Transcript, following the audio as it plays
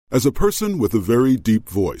As a person with a very deep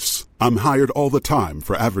voice, I'm hired all the time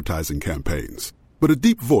for advertising campaigns. But a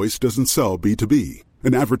deep voice doesn't sell B2B,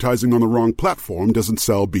 and advertising on the wrong platform doesn't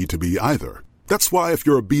sell B2B either. That's why if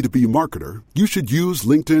you're a B2B marketer, you should use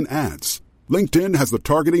LinkedIn ads. LinkedIn has the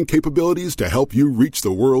targeting capabilities to help you reach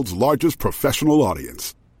the world's largest professional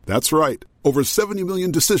audience. That's right, over 70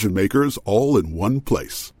 million decision makers all in one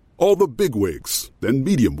place. All the big wigs, then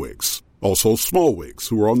medium wigs, also small wigs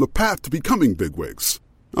who are on the path to becoming big wigs.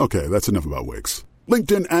 Okay, that's enough about wigs.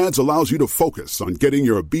 LinkedIn ads allows you to focus on getting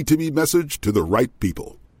your B2B message to the right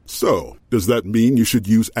people. So, does that mean you should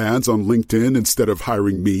use ads on LinkedIn instead of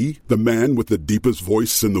hiring me, the man with the deepest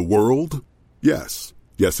voice in the world? Yes.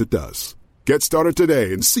 Yes, it does. Get started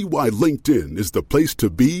today and see why LinkedIn is the place to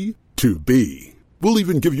be to be. We'll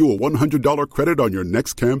even give you a $100 credit on your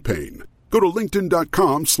next campaign. Go to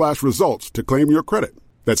linkedin.com/results to claim your credit.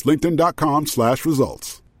 That's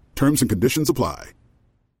linkedin.com/results. Terms and conditions apply.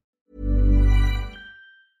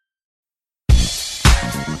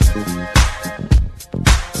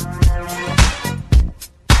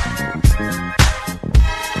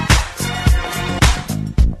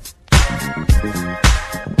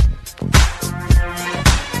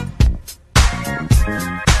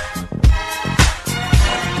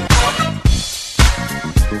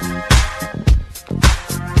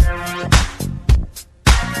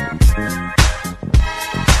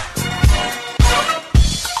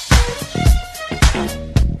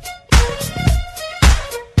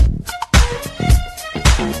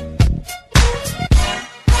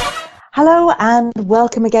 Hello and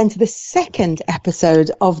welcome again to the second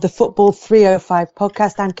episode of the Futbol305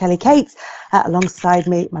 podcast. I'm Kelly Cates, alongside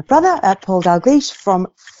me, my brother, Paul Dalglish from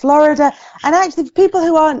Florida. And actually, for people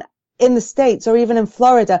who aren't in the States or even in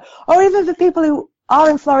Florida, or even for people who are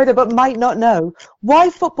in Florida but might not know, why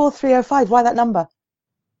Futbol305? Why that number?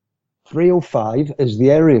 305 is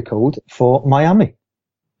the area code for Miami.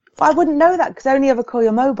 I wouldn't know that because I only ever call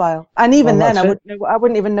your mobile. And even then, I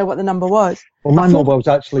wouldn't even know what the number was. Well, my mobile's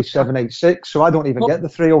actually 786, so I don't even get the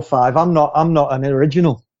 305. I'm not an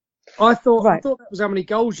original. I thought that was how many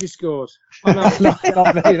goals you scored. I know.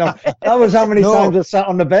 That was how many times I sat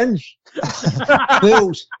on the bench.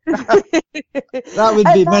 Bills. That would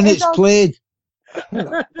be minutes played.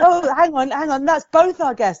 Oh, hang on. That's both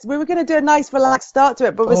our guests. We were going to do a nice, relaxed start to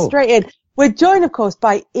it, but we're straight in. We're joined, of course,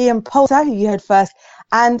 by Ian Poulter, who you heard first,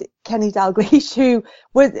 and Kenny Dalglish, who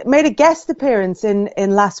made a guest appearance in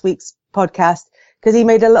last week's podcast because he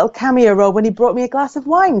made a little cameo role when he brought me a glass of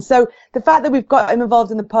wine. So the fact that we've got him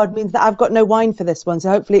involved in the pod means that I've got no wine for this one. So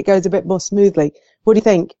hopefully it goes a bit more smoothly. What do you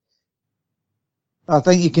think? I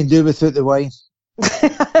think you can do without the wine.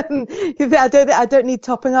 I don't need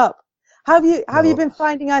topping up. How have you been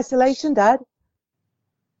finding isolation, Dad?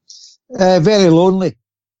 Very lonely.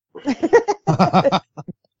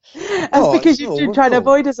 That's because you've been trying to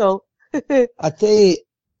avoid us all. I tell you,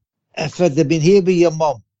 if I'd have been here with your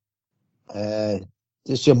mum,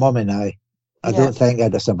 just your mum and I don't think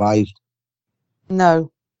I'd have survived.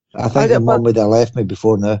 No. I think your mum would have left me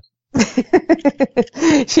before now.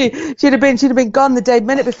 she'd have been gone the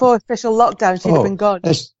minute before official lockdown. She'd have been gone.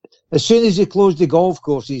 As soon as you closed the golf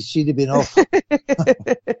courses, she'd have been off.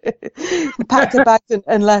 Packed her bags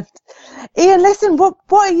and left. Ian, listen, what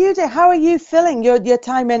are you doing? How are you filling your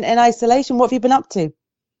time in isolation? What have you been up to?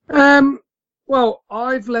 Well,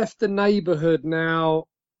 I've left the neighbourhood now.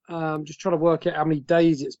 Just trying to work out how many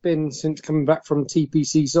days it's been since coming back from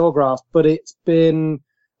TPC Sawgrass. But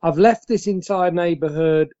I've left this entire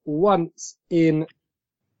neighbourhood once in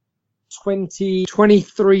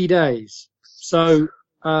 23 days. So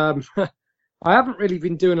I haven't really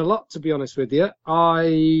been doing a lot, to be honest with you.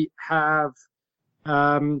 I have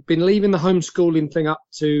been leaving the homeschooling thing up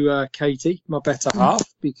to Katie, my better half,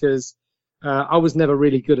 because I was never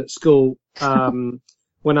really good at school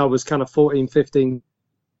when I was kind of 14, 15,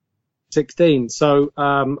 16. So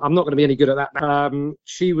I'm not going to be any good at that.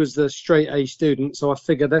 She was the straight A student, so I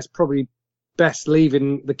figured that's probably best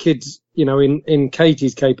leaving the kids, in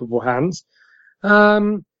Katie's capable hands.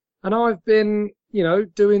 And I've been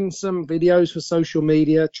doing some videos for social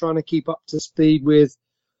media, trying to keep up to speed with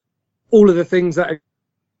all of the things that are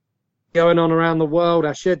going on around the world,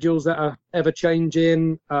 our schedules that are ever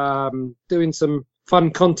changing, doing some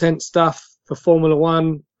fun content stuff for Formula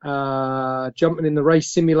One, jumping in the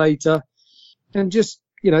race simulator, and just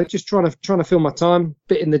trying to fill my time,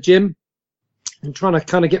 bit in the gym, and trying to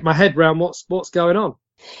kind of get my head around what's going on.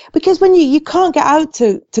 Because when you can't get out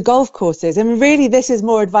to golf courses, and really this is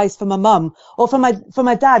more advice for my mum or for my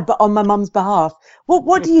dad, but on my mum's behalf.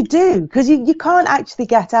 What do you do? Because you can't actually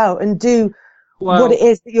get out and do what it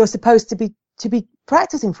is that you're supposed to be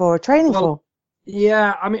practicing for or training for.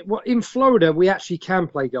 Yeah, I mean, well, in Florida we actually can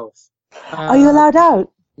play golf. Are you allowed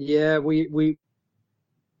out? Yeah, we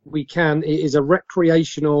can. It is a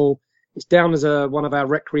recreational. It's down as one of our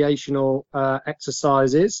recreational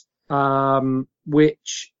exercises,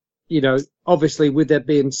 which, obviously with there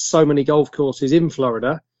being so many golf courses in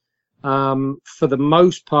Florida, for the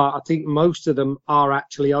most part, I think most of them are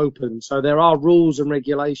actually open. So there are rules and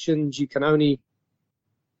regulations. You can only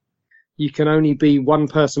be one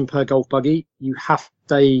person per golf buggy. You have to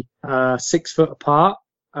stay 6 foot apart.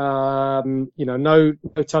 No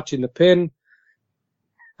touching the pin.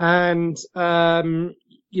 And,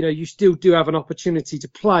 you still do have an opportunity to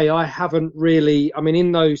play. I haven't really,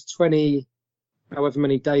 in those 20, however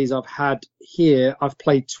many days I've had here, I've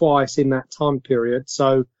played twice in that time period.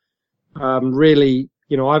 So, really,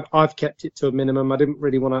 I've kept it to a minimum. I didn't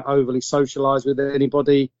really want to overly socialize with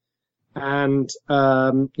anybody. And,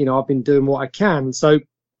 I've been doing what I can. So,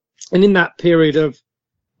 and in that period of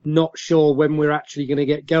not sure when we're actually going to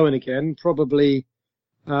get going again, probably,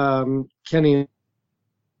 Kenny and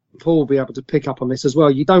Paul will be able to pick up on this as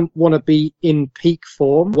well. You don't want to be in peak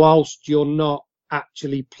form whilst you're not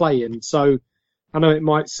actually playing. So I know it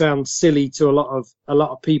might sound silly to a lot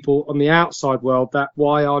of people on the outside world that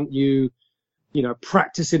why aren't you,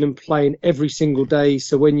 practicing and playing every single day?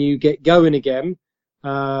 So when you get going again,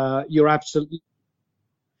 you're absolutely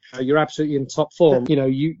in top form.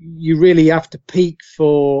 You really have to peak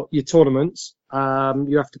for your tournaments.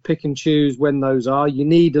 You have to pick and choose when those are. You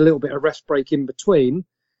need a little bit of rest break in between.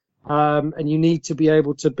 And you need to be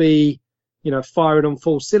able to be, firing on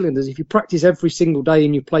full cylinders. If you practice every single day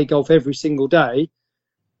and you play golf every single day,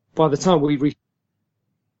 by the time we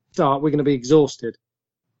restart, we're going to be exhausted.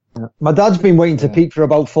 Yeah. My dad's been waiting to peak for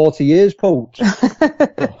about 40 years, Paul.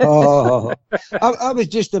 I was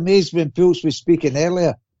just amazed when Pulse was speaking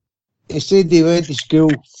earlier. He said he went to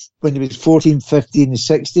school when he was 14, 15 and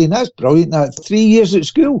 16. That's brilliant. That 3 years at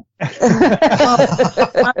school.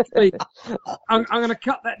 Actually, I'm going to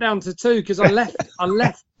cut that down to 2 because I left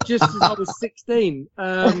just as I was 16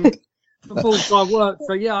 for full-time work.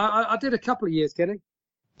 So, yeah, I did a couple of years, Kenny.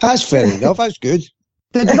 That's fair enough. That's good.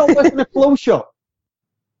 Did you not work in a clothes shop?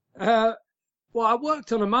 Well, I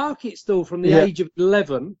worked on a market stall from the age of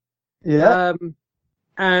 11. Yeah.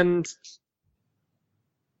 And...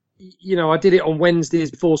 I did it on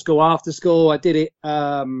Wednesdays before school, after school. I did it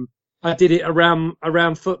around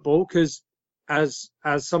football because, as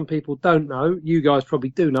some people don't know, you guys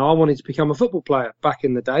probably do know, I wanted to become a football player back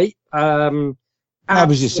in the day. I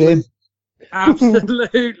was the same.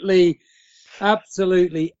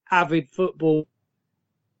 Absolutely avid football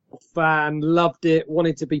fan. Loved it.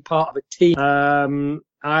 Wanted to be part of a team.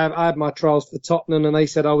 I had my trials for Tottenham, and they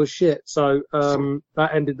said I was shit. So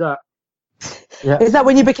that ended that. Yeah. Is that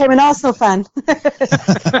when you became an Arsenal fan?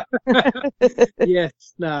 Yes.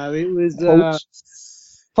 No, it was.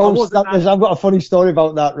 I've got a funny story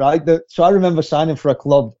about that, right? So I remember signing for a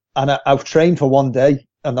club, and I've trained for one day,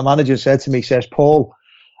 and the manager said to me, says, Paul,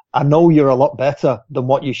 I know you're a lot better than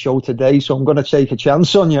what you show today, so I'm going to take a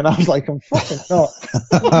chance on you. And I was like, I'm fucking not.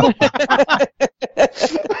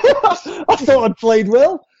 I thought I'd played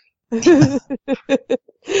well.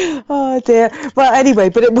 Oh dear. Well, anyway,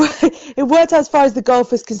 but it worked as far as the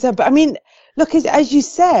golf is concerned. But look, as you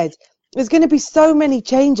said, there's going to be so many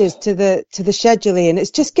changes to the scheduling, and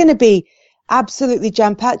it's just going to be absolutely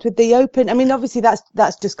jam packed with the Open. Obviously that's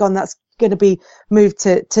just gone. That's going to be moved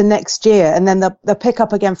to next year, and then they'll pick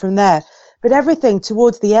up again from there. But everything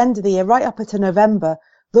towards the end of the year, right up into November,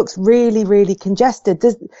 looks really, really congested.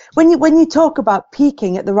 When you talk about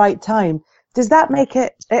peaking at the right time, does that make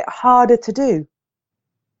it harder to do?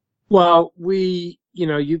 Well, the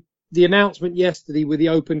announcement yesterday with the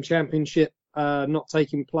Open Championship not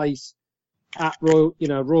taking place at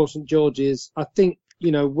Royal St George's, I think,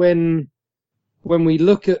 when we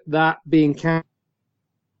look at that being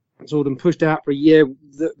cancelled and pushed out for a year,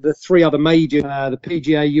 the 3 other majors, the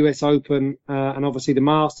PGA, US Open, and obviously the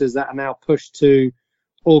Masters that are now pushed to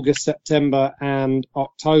August, September and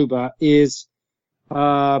October is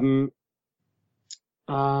September,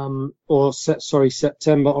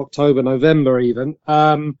 October, November even.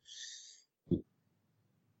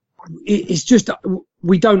 It's just,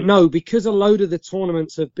 we don't know because a load of the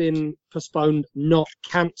tournaments have been postponed, not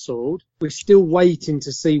cancelled. We're still waiting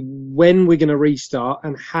to see when we're going to restart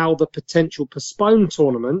and how the potential postponed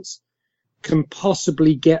tournaments can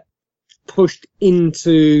possibly get pushed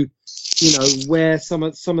into, where some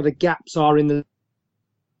of the gaps are in the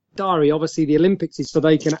diary. Obviously the Olympics is so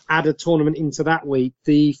they can add a tournament into that week.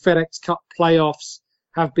 The FedEx Cup playoffs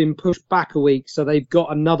have been pushed back a week, so they've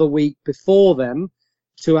got another week before them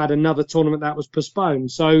to add another tournament that was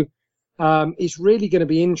postponed. So it's really going to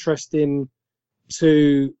be interesting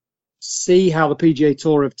to see how the PGA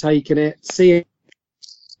Tour have taken it, see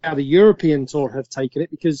how the European Tour have taken it,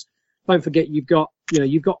 because don't forget you've got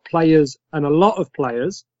players, and a lot of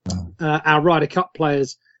players, our Ryder Cup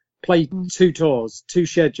players play 2 tours, 2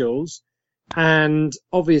 schedules, and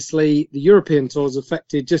obviously the European Tour is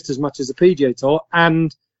affected just as much as the PGA Tour,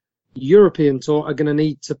 and the European Tour are going to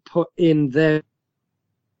need to put in their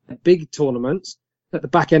big tournaments at the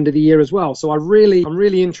back end of the year as well. So I'm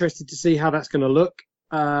really interested to see how that's going to look.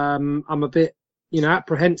 I'm a bit,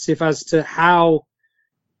 apprehensive as to how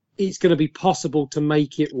it's going to be possible to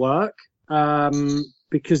make it work,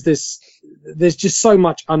 because there's just so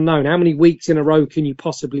much unknown. How many weeks in a row can you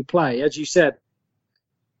possibly play? As you said,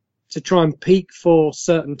 to try and peak for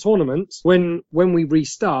certain tournaments, when we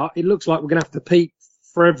restart, it looks like we're going to have to peak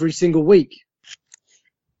for every single week.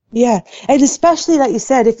 Yeah, and especially like you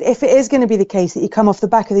said, if it is going to be the case that you come off the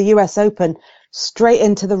back of the US Open straight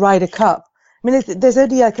into the Ryder Cup, I mean, there's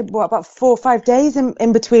only about 4 or 5 days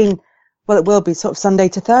in between. Well, it will be sort of Sunday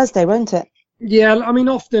to Thursday, won't it? Yeah, I mean,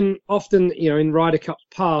 often, in Ryder Cups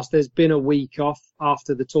past, there's been a week off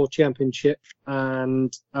after the Tour Championship,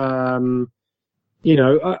 and but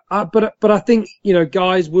I think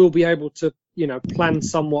guys will be able to plan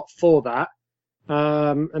somewhat for that,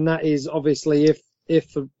 and that is obviously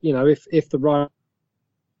if the Ryder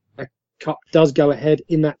Cup does go ahead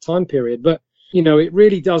in that time period. But it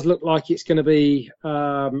really does look like it's going to be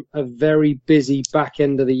a very busy back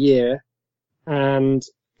end of the year. And,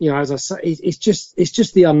 as I say, it's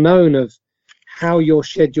just the unknown of how your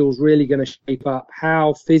schedule's really going to shape up,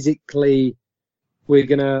 how physically we're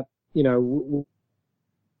going to, going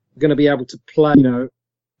to be able to play.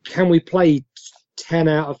 Can we play 10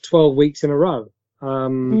 out of 12 weeks in a row?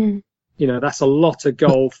 That's a lot of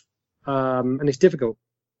golf, and it's difficult.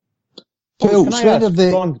 Phil, when have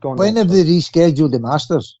they rescheduled the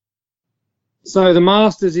Masters? So the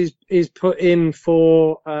Masters is put in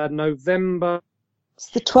for November. It's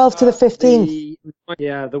the 12th to the 15th.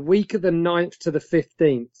 The week of the 9th to the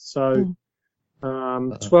 15th. So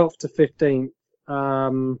 12th to 15th.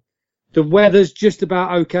 The weather's just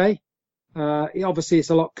about okay. Obviously,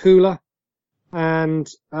 it's a lot cooler, and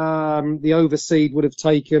the overseed would have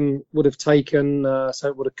taken, so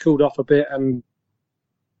it would have cooled off a bit and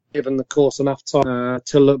given the course enough time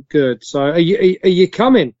to look good. So are you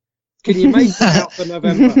coming? Can you make it out for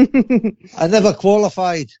November? I never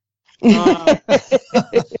qualified.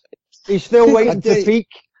 He's still waiting to peak.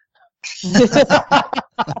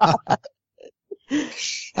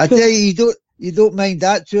 I tell you don't mind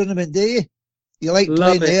that tournament, do you? You like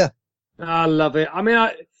playing there? I love it. I mean,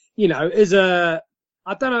 I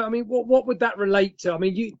don't know. I mean, what would that relate to? I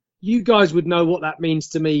mean, you guys would know what that means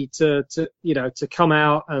to me to come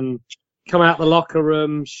out the locker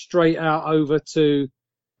room straight out over to,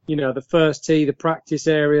 the first tee, the practice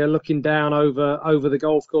area, looking down over the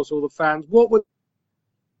golf course, all the fans. What would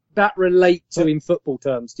that relate to in football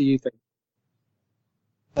terms, do you think?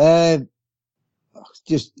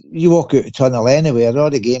 Just you walk out the tunnel anywhere. All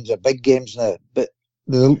the games are big games now, but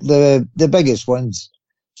the biggest ones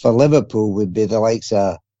for Liverpool would be the likes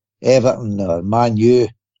of Everton or Man U,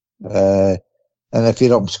 and if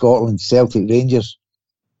you're up in Scotland, Celtic, Rangers.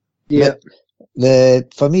 Yeah.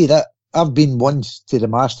 For me, that I've been once to the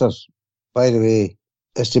Masters. By the way,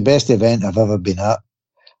 it's the best event I've ever been at.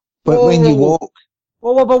 But when you walk,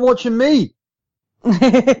 well, what about watching me?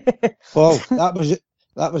 Well,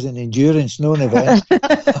 that was an endurance, not an event.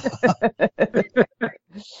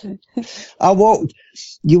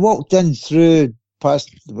 You walked in through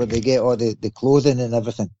past where they get all the clothing and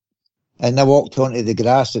everything, and I walked onto the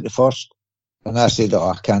grass at the first, and I said,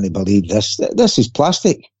 I can't believe this. This is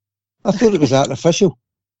plastic. I thought it was artificial.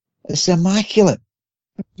 It's immaculate.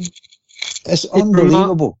 It's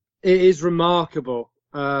unbelievable. It is remarkable.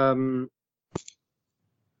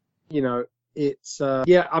 It's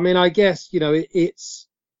I mean, I guess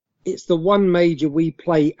it's the one major we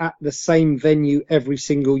play at the same venue every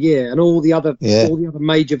single year, and all the other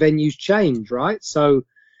major venues change, right? So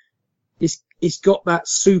it's got that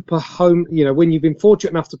super home. When you've been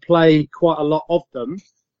fortunate enough to play quite a lot of them,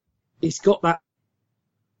 it's got that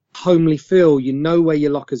homely feel. You know where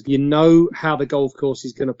your lockers, you know how the golf course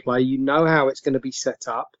is going to play, you know how it's going to be set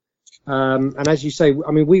up, and as you say,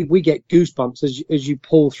 I mean, we get goosebumps as you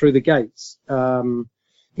pull through the gates.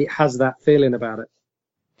 It has that feeling about it.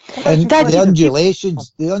 And the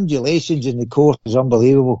undulations in the course is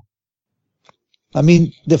unbelievable. I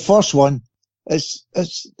mean, the first one, it's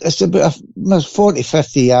about a 40,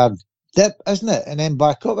 50 yard dip, isn't it? And then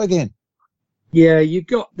back up again. Yeah, you've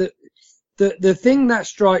got the the thing that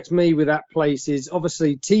strikes me with that place is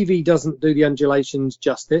obviously TV doesn't do the undulations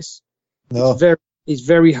justice. No. It's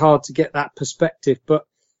very hard to get that perspective. But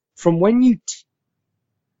from when you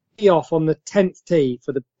tee off on the 10th tee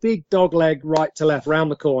for the big dog leg right to left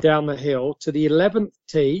round the corner down the hill to the 11th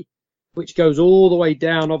tee, which goes all the way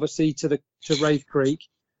down obviously to Rafe Creek,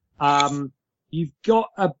 you've got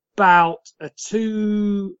about a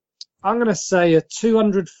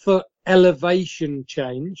 200-foot elevation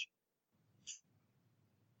change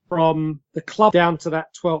from the club down to that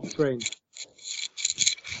 12th green,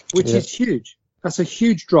 which is huge. That's a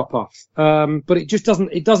huge drop off. But it just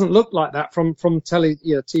doesn't look like that from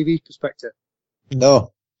TV perspective.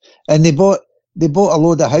 No. And they bought a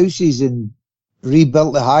load of houses and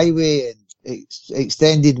rebuilt the highway and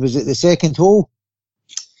extended, was it the second hole?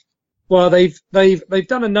 Well, they've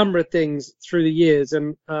done a number of things through the years,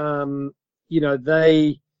 and first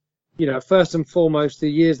and foremost, the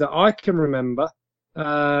years that I can remember,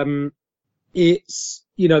 it's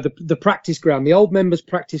the practice ground. The old members'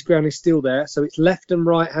 practice ground is still there, so it's left and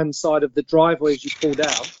right hand side of the driveway as you pull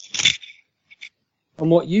down.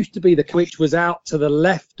 And what used to be which was out to the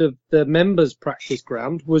left of the members' practice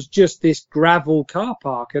ground was just this gravel car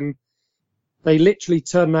park, and they literally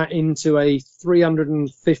turned that into a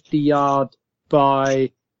 350-yard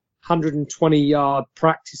by 120-yard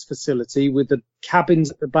practice facility with the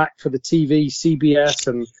cabins at the back for the TV, CBS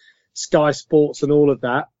and Sky Sports and all of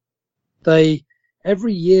that.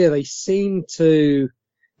 Every year they seem to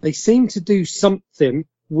do something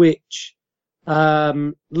which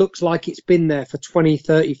looks like it's been there for 20,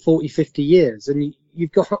 30, 40, 50 years. And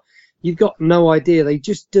you've got no idea. They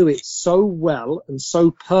just do it so well and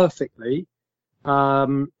so perfectly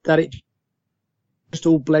that it just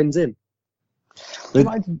all blends in. Do you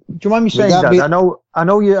mind me saying that? I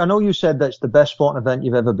know you said that's the best sporting event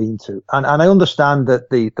you've ever been to, and I understand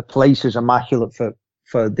that the place is immaculate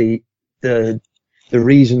for the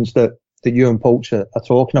reasons that you and Poulter are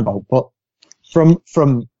talking about. But from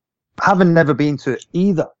having never been to it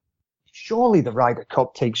either, surely the Ryder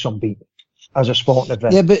Cup takes some beating as a sporting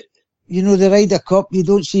event. Yeah, but the Ryder Cup, you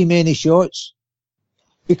don't see many shots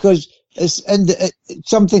because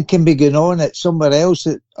something can be going on at somewhere else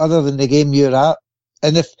other than the game you're at.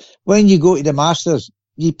 And when you go to the Masters,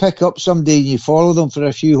 you pick up somebody and you follow them for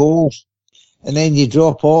a few holes, and then you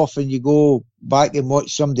drop off and you go back and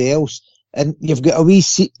watch somebody else. And you've got a wee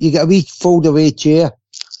fold away chair,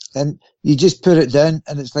 and you just put it down,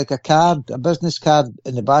 and it's like a business card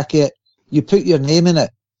in the back of it. You put your name in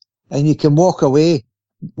it, and you can walk away,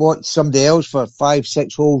 watch somebody else for 5,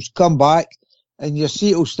 6 holes, come back, and your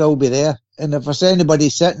seat will still be there. And if there's anybody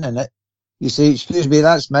sitting in it, you say, "Excuse me,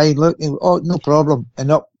 that's mine." Look, oh, no problem, and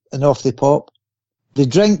up and off they pop. The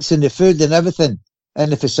drinks and the food and everything in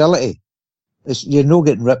the facility, you're not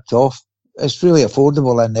getting ripped off. It's really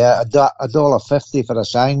affordable in there. $1.50 for a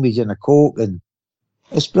sandwich and a Coke, and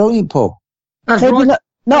it's brilliant, Paul. That's Maybe right.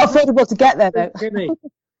 not affordable to get there though.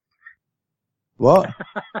 What?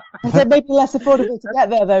 I said maybe less affordable to get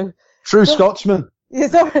there though. True Scotsman.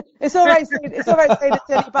 It's all right saying it's only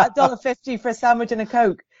about $1.50 for a sandwich and a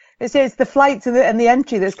Coke. It's the flights and the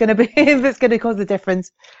entry that's going to cause the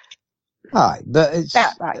difference. Aye, but it's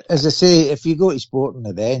right. As I say, if you go to sporting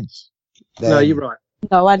events, No, you're right.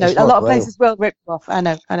 No, I know. It's A lot of worthwhile. places will rip you off. I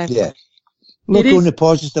know. Yeah. Look on the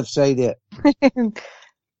positive side of it.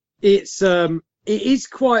 It is,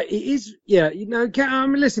 yeah.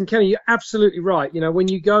 Listen, Kenny, you're absolutely right. When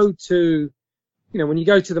you go to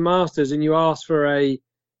the Masters and you ask for a,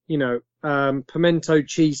 pimento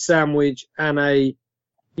cheese sandwich and a,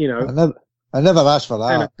 I never asked for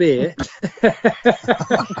that. and a beer,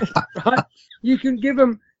 right? You can give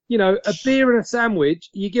them, a beer and a sandwich.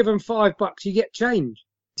 You give them $5, you get change.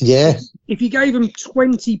 Yeah. If you gave them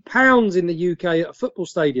 £20 in the UK at a football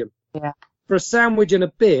stadium, for a sandwich and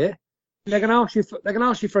a beer, they're going to ask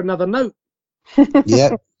you for another note.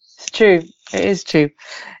 Yeah. It's true. It is true,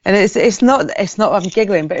 and it's not. I'm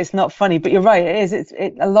giggling, but it's not funny. But you're right. It is.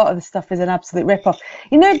 A lot of the stuff is an absolute rip-off.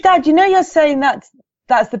 Dad. You're saying that's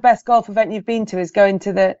the best golf event you've been to is going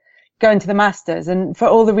to the Masters, and for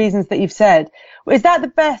all the reasons that you've said. Is that the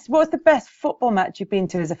best? What's the best football match you've been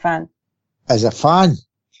to as a fan? As a fan,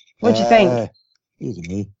 What do you think? Excuse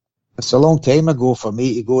me. It's a long time ago for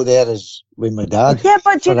me to go there as with my dad. Yeah,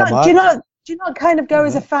 but do you not kind of go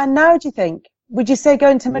as a fan now? Do you think? Would you say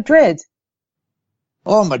going to Madrid?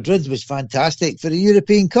 Oh, Madrid was fantastic for the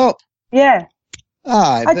European Cup. Yeah.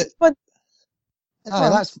 Aye,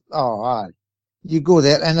 aye. You go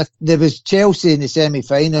there, and there was Chelsea in the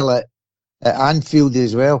semi-final at Anfield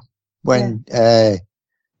as well when there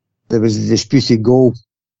was a disputed goal.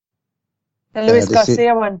 The Luis they Garcia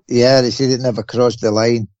said, one. Yeah, they said it never crossed the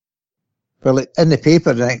line. Well, in the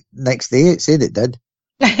paper next day, it said it did.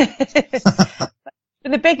 But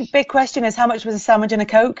the big question is, how much was a sandwich and a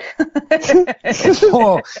Coke?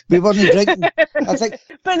 Oh, we weren't drinking. I think.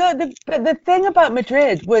 But the thing about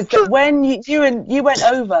Madrid was that when you went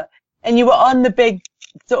over and you were on the big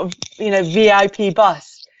sort of VIP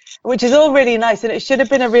bus, which is all really nice, and it should have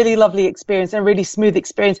been a really lovely experience and a really smooth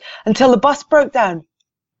experience until the bus broke down.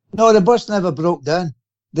 No, the bus never broke down.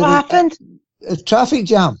 What happened? A traffic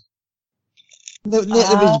jam. There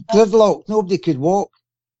was gridlock. Nobody could walk.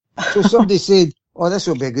 So somebody said, "Oh, this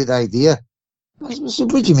will be a good idea." I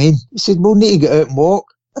said, "What do you mean?" He said, "We'll need to get out and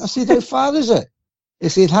walk." I said, "How far is it?" He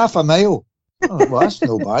said, "Half a mile." Oh, well, that's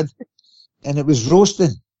no bad. And it was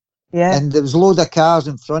roasting. Yeah. And there was a load of cars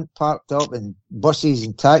in front parked up and buses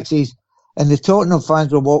and taxis. And the Tottenham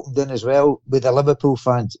fans were walking down as well with the Liverpool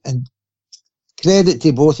fans. And credit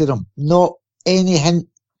to both of them. Not any hint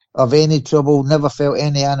of any trouble, never felt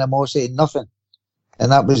any animosity, nothing.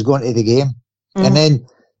 And that was going to the game. Mm. And then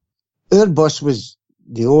our bus was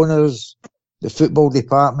the owners, the football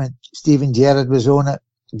department, Stephen Gerrard was on it,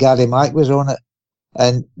 Gary Mack was on it.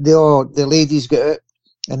 And the ladies got out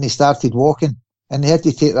and they started walking. And they had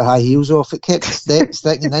to take their high heels off. It kept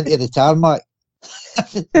sticking into the tarmac.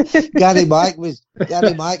 Gary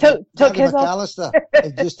McAllister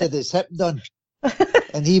had just had his hip done.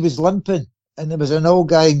 And he was limping. And there was an old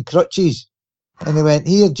guy in crutches. And he went,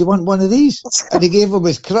 "Here, do you want one of these?" And he gave him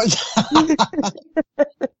his crutch.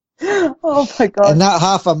 Oh, my God. And that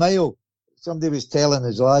half a mile, somebody was telling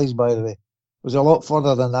his lies, by the way. It was a lot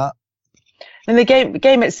further than that. And the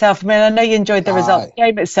game itself, I mean, I know you enjoyed the result. The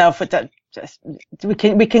game itself, but we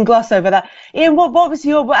can gloss over that. Ian, what was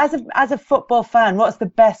your, as a football fan, what's the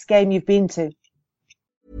best game you've been to?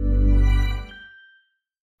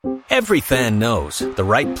 Every fan knows the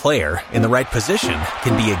right player in the right position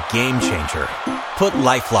can be a game changer. Put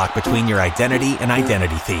LifeLock between your identity and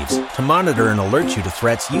identity thieves to monitor and alert you to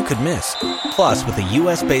threats you could miss. Plus, with a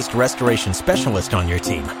U.S.-based restoration specialist on your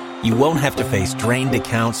team, you won't have to face drained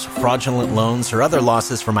accounts, fraudulent loans, or other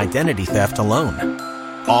losses from identity theft alone.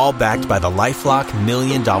 All backed by the LifeLock $1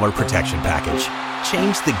 Million Protection Package.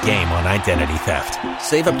 Change the game on identity theft.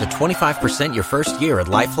 Save up to 25% your first year at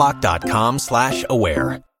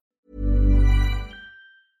LifeLock.com/aware.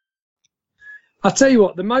 I'll tell you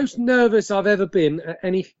what, the most nervous I've ever been at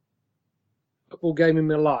any football game in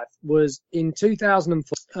my life was in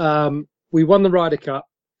 2004. We won the Ryder Cup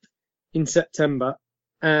in September,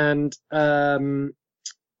 and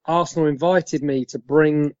Arsenal invited me to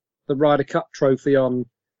bring the Ryder Cup trophy on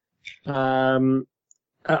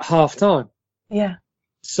at half time. Yeah.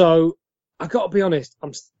 So I got to be honest,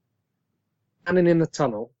 I'm standing in the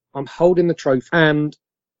tunnel, I'm holding the trophy, and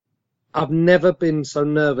I've never been so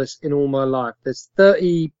nervous in all my life. There's how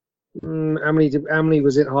many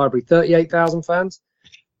was it, Highbury? 38,000 fans.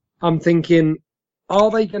 I'm thinking,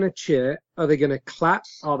 are they going to cheer? Are they going to clap?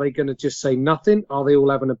 Are they going to just say nothing? Are they all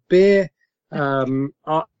having a beer? I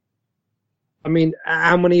mean,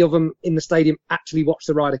 how many of them in the stadium actually watched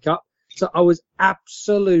the Ryder Cup? So I was I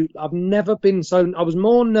was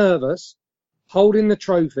more nervous holding the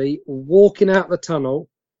trophy, walking out the tunnel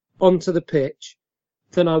onto the pitch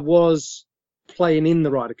than I was playing in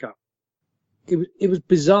the Ryder Cup. It was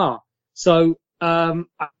bizarre. So I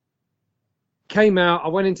came out, I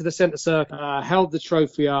went into the centre circle, held the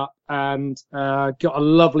trophy up, and got a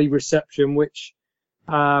lovely reception, which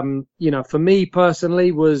for me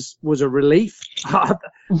personally was a relief. I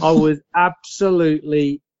was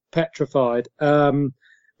absolutely petrified. But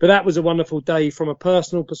that was a wonderful day from a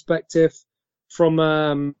personal perspective, from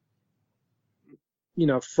a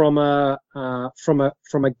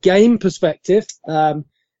game perspective,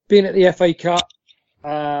 being at the FA Cup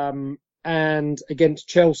and against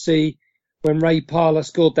Chelsea when Ray Parlour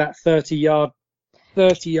scored that 30-yard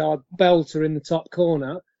belter in the top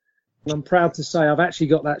corner. And I'm proud to say I've actually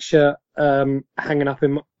got that shirt hanging up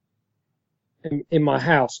in my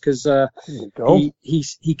house, because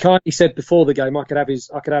he kindly said before the game I could have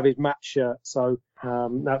his match shirt. So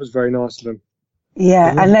that was very nice of him.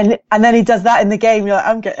 Yeah, and then he does that in the game. You're like,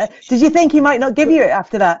 I'm good. Did you think he might not give you it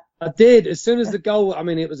after that? I did. As soon as the goal,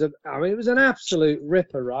 it was an absolute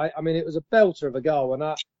ripper, right? It was a belter of a goal, and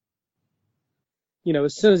as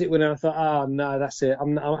soon as it went in, I thought, oh no, that's it.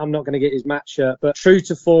 I'm not going to get his match shirt. But true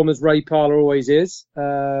to form, as Ray Parlour always is,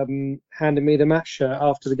 handed me the match shirt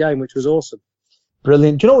after the game, which was awesome.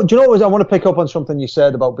 Brilliant. Do you know what I want to pick up on something you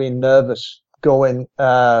said about being nervous walking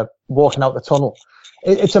out the tunnel.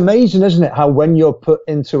 It's amazing, isn't it, how when you're put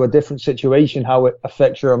into a different situation, how it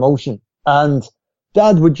affects your emotion. And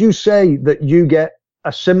Dad, would you say that you get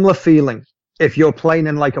a similar feeling if you're playing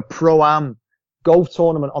in like a pro-am golf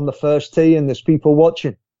tournament on the first tee and there's people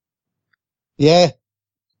watching? Yeah,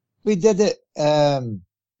 we did it. When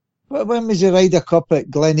was the Ryder Cup at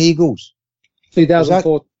Glen Eagles?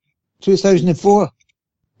 2004. 2004.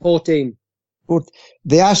 14.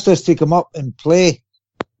 They asked us to come up and play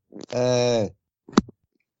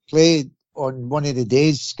on one of the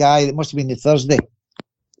days, Sky. It must have been the Thursday,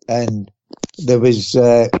 and there was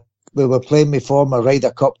we were playing with former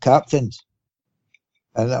Ryder Cup captains,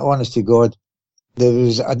 and honest to God, there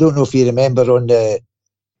was, I don't know if you remember, on the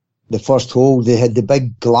first hole they had the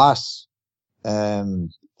big glass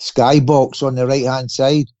skybox on the right hand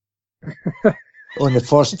side on the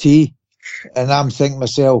first tee, and I'm thinking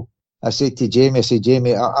myself, I said to Jamie,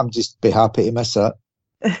 Jamie, I'm just be happy to miss that.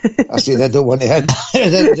 I said, I don't want to hit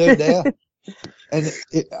it down there. And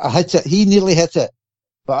I hit it. He nearly hit it.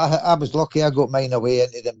 But I was lucky. I got mine away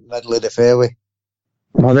into the middle of the fairway.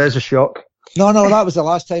 Oh, there's a shock. No, that was the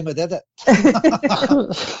last time I did it.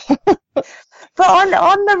 But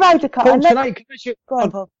on the Ryder Cup... Paul, go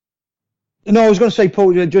on, Paul. No, I was going to say,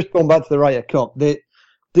 Paul, just going back to the Ryder Cup, do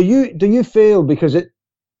you feel, because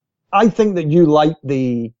I think that you like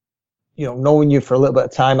the... knowing you for a little bit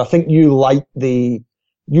of time, I think you like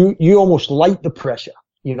you almost like the pressure,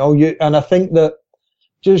 and I think that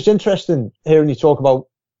just interesting hearing you talk about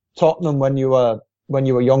Tottenham when you were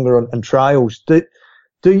younger and trials. Do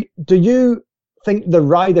you think the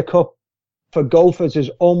Ryder Cup for golfers is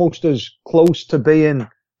almost as close to being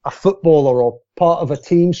a footballer or part of a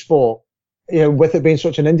team sport, with it being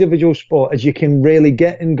such an individual sport, as you can really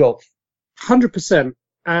get in golf? 100%.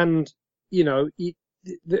 And,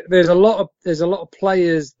 there's a lot of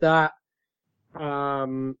players that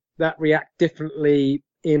react differently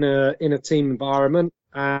in a team environment,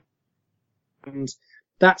 and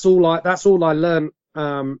that's all I learned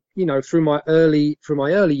through my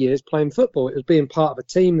early years playing football. It was being part of a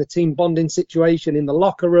team, the team bonding situation in the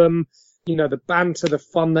locker room, the banter, the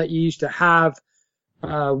fun that you used to have,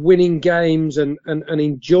 winning games and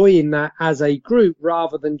enjoying that as a group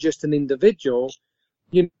rather than just an individual.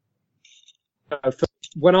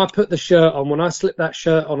 When I put the shirt on, when I slip that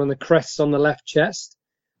shirt on and the crest's on the left chest,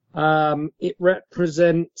 it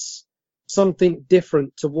represents something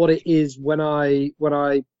different to what it is when I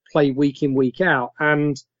play week in, week out.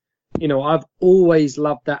 And, I've always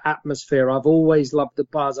loved that atmosphere. I've always loved the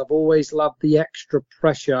buzz. I've always loved the extra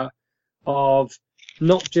pressure of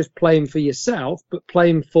not just playing for yourself, but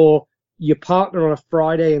playing for your partner on a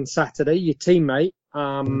Friday and Saturday, your teammate,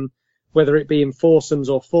 whether it be in foursomes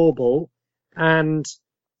or four ball. And,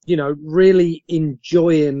 really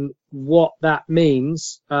enjoying what that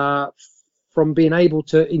means from being able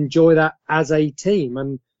to enjoy that as a team.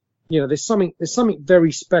 And, there's something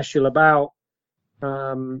very special about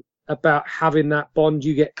having that bond.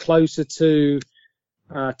 You get closer to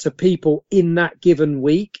people in that given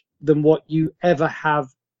week than what you ever have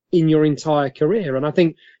in your entire career. And I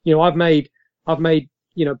think, I've made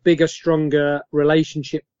bigger, stronger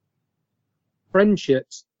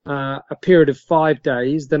friendships, a period of 5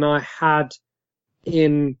 days than I had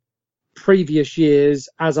in previous years,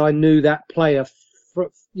 as I knew that player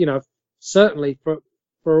certainly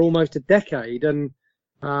for almost a decade. And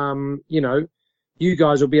you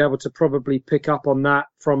guys will be able to probably pick up on that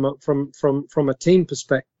from a team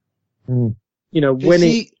perspective.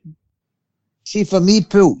 See, for me,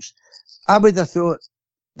 Pools, I would have thought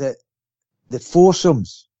that the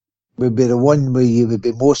foursomes would be the one where you would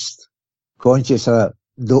be most conscious of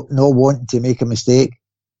not wanting to make a mistake,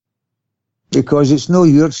 because it's no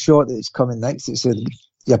your shot that's coming next, it's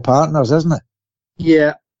your partner's, isn't it?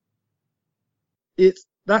 Yeah,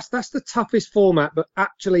 that's the toughest format, but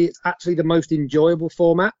actually it's actually the most enjoyable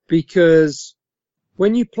format, because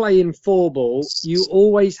when you play in four ball, you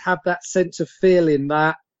always have that sense of feeling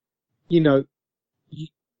that your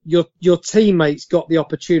teammates got the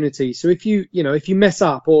opportunity. So if you mess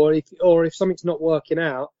up or if something's not working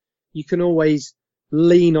out, you can always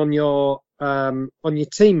lean on your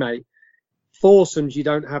teammate. Foursomes, you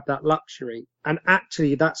don't have that luxury, and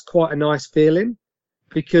actually that's quite a nice feeling,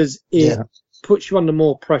 because it puts you under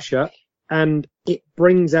more pressure and it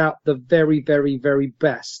brings out the very, very, very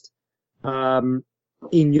best in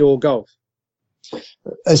your golf.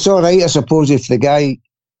 It's all right, I suppose, if the guy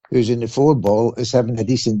who's in the four ball is having a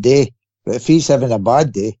decent day, but if he's having a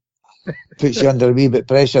bad day, puts you under a wee bit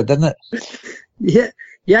pressure, doesn't it?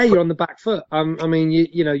 Yeah, you're on the back foot. I mean,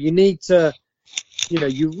 you need to,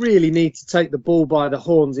 you really need to take the ball by the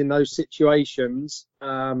horns in those situations,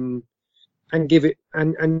 and give it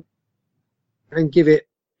and give it,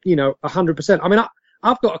 100%. I mean,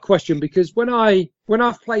 I've got a question, because when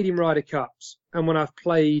I've played in Ryder Cups and when I've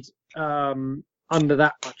played under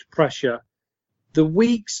that much pressure. The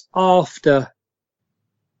weeks after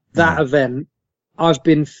that event, I've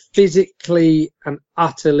been physically and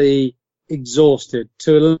utterly exhausted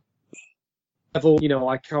to a level,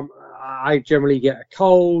 I generally get a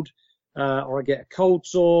cold, or I get a cold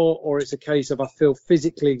sore, or it's a case of I feel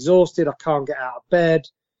physically exhausted, I can't get out of bed.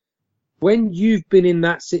 When you've been in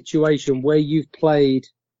that situation where you've played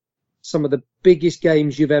some of the biggest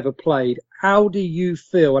games you've ever played, how do you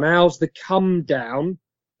feel, and how's the come down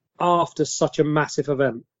after such a massive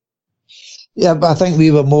event? Yeah, but I think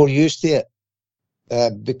we were more used to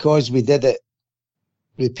it because we did it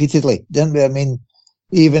repeatedly, didn't we? I mean,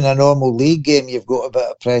 even a normal league game, you've got a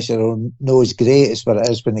bit of pressure on. No, it's great. It's what it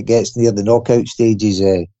is when it gets near the knockout stages,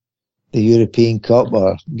 the European Cup,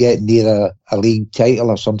 or getting near a league title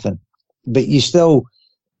or something. But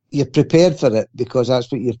you're prepared for it because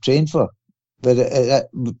that's what you've trained for. But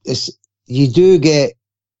you do get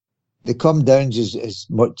the come downs is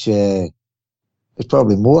much. It's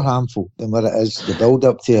probably more harmful than what it is the build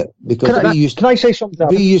up to it. Because can I say something?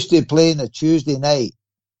 We used to play on a Tuesday night,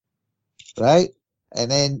 right?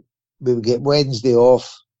 And then we would get Wednesday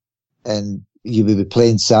off, and you would be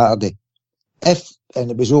playing Saturday.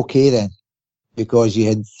 And it was okay then, because you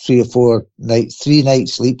had 3 night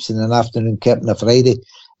sleeps in an afternoon kept on a Friday.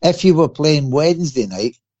 If you were playing Wednesday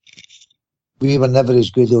night, we were never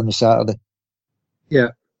as good on a Saturday.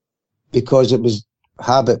 Yeah. Because it was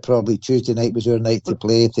habit, probably Tuesday night was our night to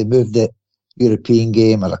play. If they moved the European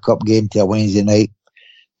game or a cup game to a Wednesday night,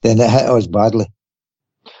 then it hit us badly.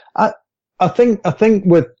 I think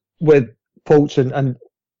with Poulter, and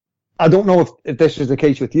I don't know if this is the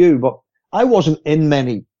case with you, but I wasn't in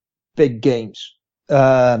many big games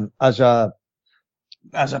as a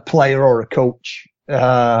player or a coach.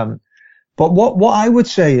 But what I would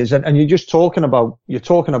say is, and you're talking about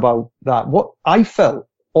that, what I felt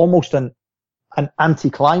almost an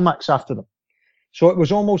anticlimax after them. So it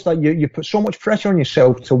was almost like you put so much pressure on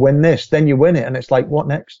yourself to win this, then you win it, and it's like, what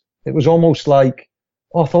next? It was almost like,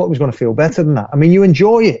 I thought it was going to feel better than that. I mean, you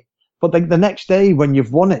enjoy it, but the next day when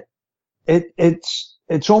you've won it,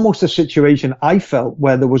 it's almost a situation I felt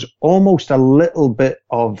where there was almost a little bit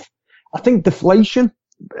of, I think, deflation.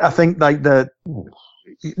 I think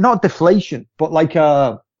not deflation, but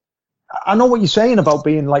I know what you're saying about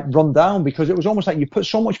being like run down, because it was almost like you put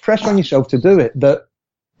so much pressure on yourself to do it that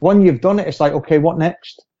when you've done it, it's like, okay, what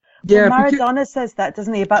next? Yeah, well, Maradona says that,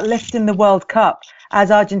 doesn't he, about lifting the World Cup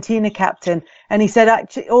as Argentina captain. And he said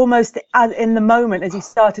actually almost in the moment as he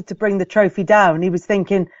started to bring the trophy down, he was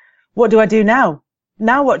thinking, what do I do now?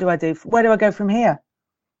 Now what do I do? Where do I go from here?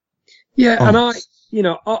 Yeah, and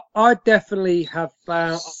I definitely have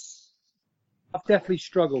found, I've definitely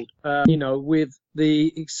struggled, with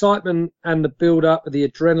the excitement and the build-up, the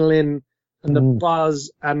adrenaline and the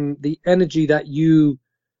buzz and the energy that you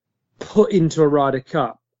put into a Ryder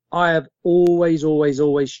Cup. I have always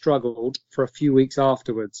struggled for a few weeks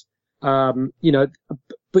afterwards. But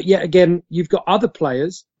yet again, you've got other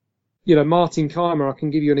players, Martin Keimer, I can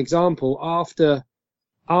give you an example.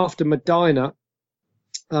 After Medina,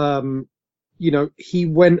 he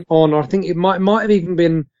went on, I think it might have even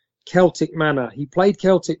been Celtic Manor. He played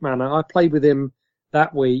Celtic Manor. I played with him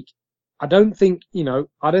that week. I don't think he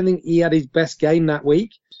had his best game that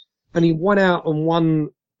week, and he went out and won,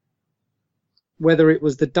 whether it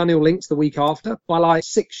was the Dunhill Links the week after, by like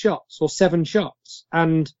 6 shots or 7 shots.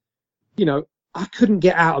 And, I couldn't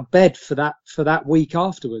get out of bed for that week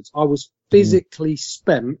afterwards. I was physically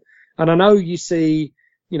spent. And I know you see,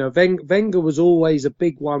 Wenger was always a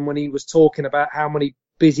big one when he was talking about how many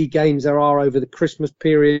busy games there are over the Christmas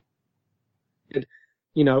period.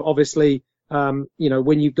 Obviously,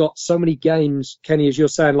 when you've got so many games, Kenny, as you're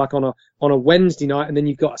saying, like on a Wednesday night, and then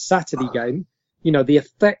you've got a Saturday game, the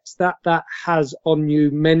effects that has on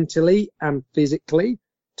you mentally and physically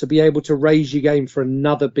to be able to raise your game for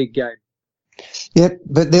another big game. Yeah,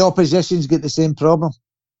 but the oppositions get the same problem.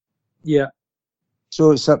 Yeah.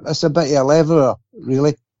 So it's a bit of a leveler,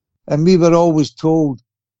 really. And we were always told,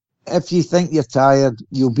 if you think you're tired,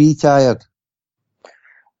 you'll be tired.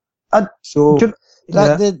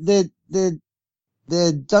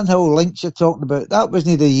 The Dunhill Links you're talking about, that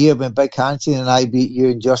wasn't the year when Big Hanson and I beat you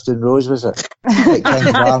and Justin Rose, was it?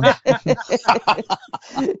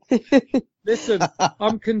 Listen,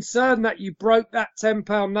 I'm concerned that you broke that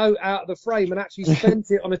 £10 note out of the frame and actually spent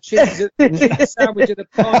it on a chicken sandwich at the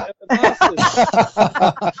pint at the Masters.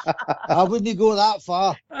 I wouldn't go that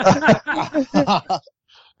far.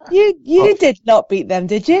 You did not beat them,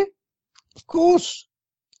 did you? Of course.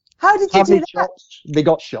 How did you do that? Shots? They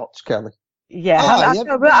got shots, Kelly. Yeah,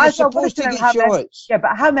 you're supposed to get shots. Yeah,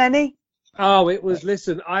 but how many? Oh, it was.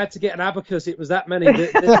 Listen, I had to get an abacus. It was that many.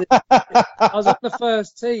 I was at the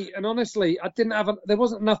first tee, and honestly, I didn't have. There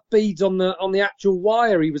wasn't enough beads on the actual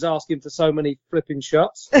wire. He was asking for so many flipping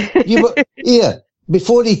shots. Yeah,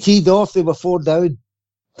 before he teed off, they were 4 down.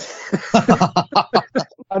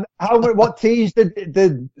 And what tees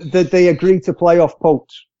did they agree to play off,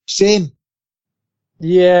 Poulter? Same.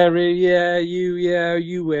 Yeah,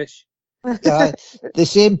 you wish. The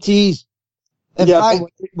same tees. In fact,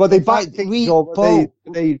 well, they backed we played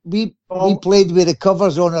with the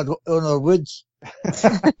covers on our woods.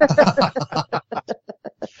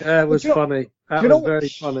 That was funny. That was very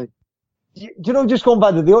funny. Do you know, just going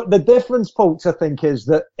back to the difference, Poulter, I think, is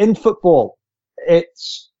that in football,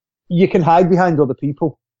 you can hide behind other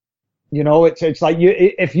people. You know, it's like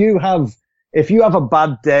if you have a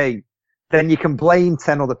bad day, then you can blame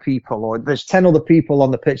 10 other people, or there's 10 other people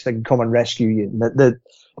on the pitch that can come and rescue you.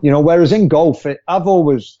 Whereas in golf, I've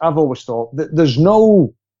always thought that there's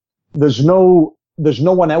no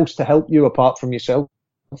one else to help you apart from yourself.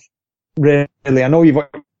 Really, I know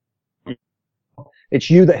it's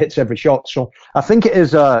you that hits every shot. So I think it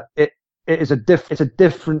is a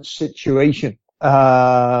different situation.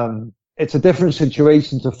 It's a different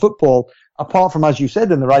situation to football, apart from, as you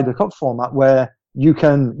said, in the Ryder Cup format, where you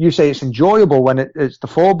say it's enjoyable when it's the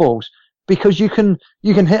 4 balls, because you can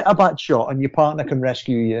hit a bad shot and your partner can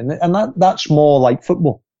rescue you, and that's more like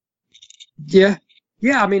football. Yeah.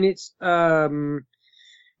 I mean, it's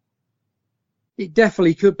it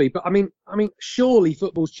definitely could be, but I mean, surely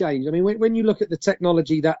football's changed. I mean, when you look at the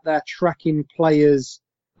technology that they're tracking players,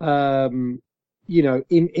 in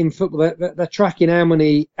football, they're tracking how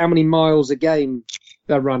many miles a game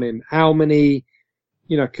they're running, how many,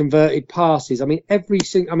 converted passes. I mean,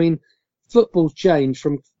 football's changed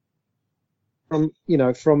from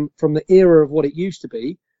the era of what it used to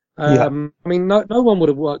be. I mean, no one would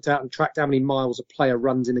have worked out and tracked how many miles a player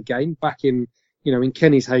runs in a game back in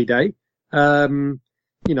Kenny's heyday. Or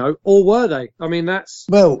were they? I mean, that's...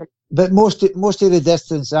 Well, but most of the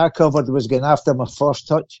distance I covered was going after my first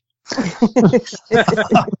touch.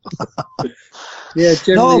 Yeah,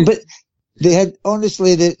 generally... No, but they had,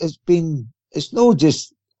 honestly, it's not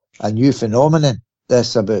just a new phenomenon,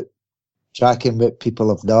 this, about tracking what people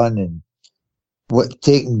have done and what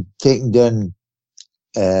taking down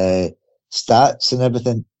stats and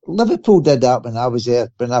everything. Liverpool did that when I was there,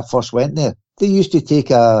 when I first went there. They used to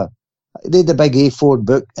they had a big A4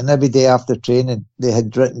 book, and every day after training, they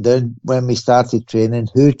had written down when we started training,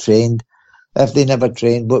 who trained, if they never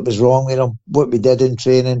trained, what was wrong with them, what we did in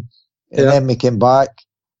training. And then we came back,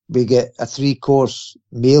 we get a 3-course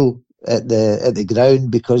meal at the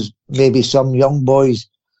ground, because maybe some young boys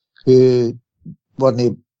who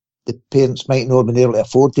the parents might not have been able to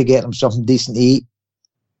afford to get them something decent to eat.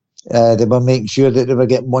 They were making sure that they were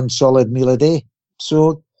getting one solid meal a day.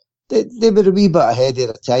 So they were a wee bit ahead of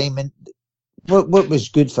their time, and what was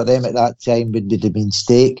good for them at that time would have been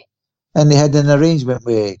steak. And they had an arrangement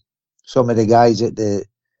with some of the guys at the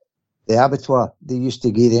abattoir. They used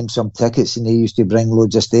to give them some tickets, and they used to bring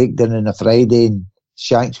loads of steak down on a Friday, and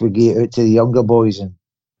Shanks would give it out to the younger boys, and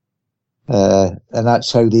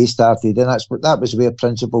that's how they started. And that was their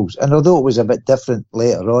principles. And although it was a bit different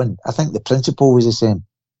later on, I think the principle was the same.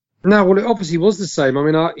 No, well, it obviously was the same. I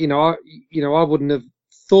mean, I wouldn't have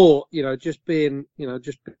thought, just being,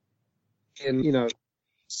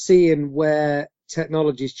 seeing where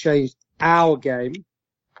technology's changed our game.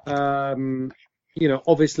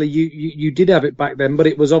 Obviously you did have it back then, but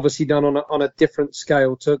it was obviously done on a different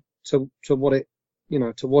scale to what it,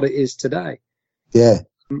 to what it is today. Yeah.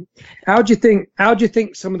 How do you think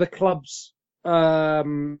some of the clubs have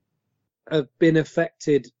been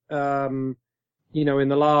affected, in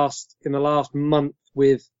the last month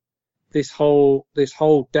with this whole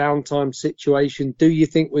downtime situation? Do you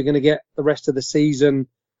think we're going to get the rest of the season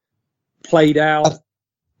played out?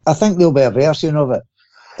 I think there'll be a version of it.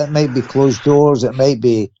 It might be closed doors. It might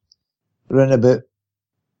be round about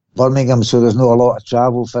Birmingham, so there's not a lot of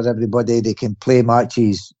travel for everybody. They can play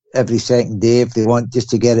matches every second day if they want, just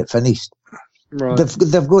to get it finished. Right.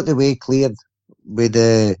 They've got the way cleared with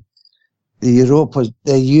the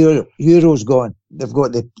Euro's gone. They've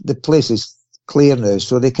got the places clear now,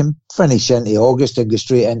 so they can finish into August and go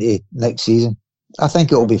straight into next season. I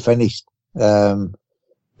think it'll be finished, and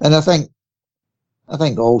I think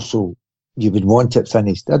also you would want it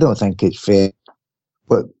finished. I don't think it's fair,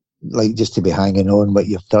 but just to be hanging on what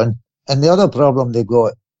you've done. And the other problem they've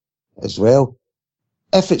got as well,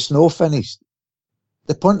 if it's no finished,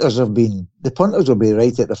 the punters will be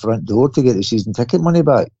right at the front door to get the season ticket money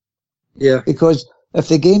back. Yeah. Because if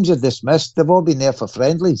the games are dismissed, they've all been there for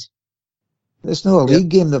friendlies. It's not a league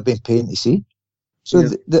game they've been paying to see. So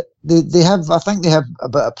they have, I think they have a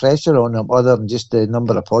bit of pressure on them other than just the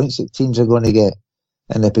number of points that teams are going to get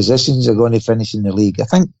and the positions are going to finish in the league. I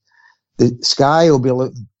think the Sky will be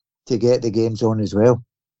looking to get the games on as well.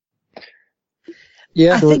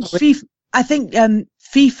 Yeah, I think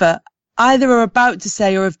FIFA either are about to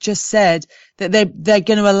say or have just said that they're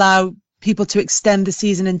going to allow people to extend the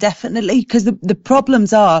season indefinitely, because the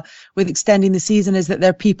problems are with extending the season is that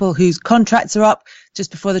there are people whose contracts are up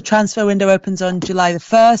just before the transfer window opens on July the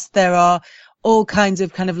 1st. There are all kinds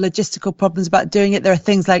of kind of logistical problems about doing it. There are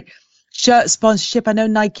things like shirt sponsorship. I know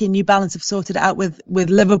Nike and New Balance have sorted it out with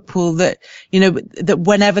Liverpool that, that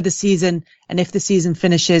whenever the season and if the season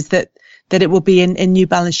finishes that it will be in New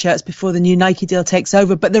Balance shirts before the new Nike deal takes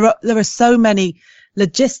over. But there are so many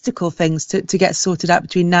logistical things to get sorted out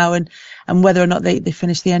between now and whether or not they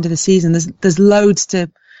finish the end of the season. There's loads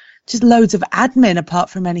of admin apart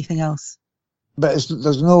from anything else. But it's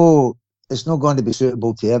not going to be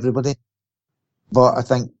suitable to everybody. But I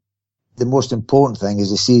think the most important thing is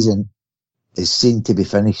the season is seen to be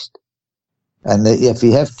finished. And if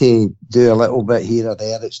you have to do a little bit here or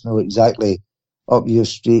there, it's not exactly up your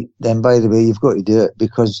street, then by the way, you've got to do it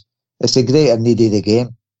because it's a greater need of the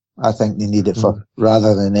game. I think they need it for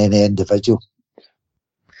rather than any individual.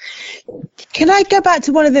 Can I go back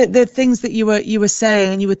to one of the things that you were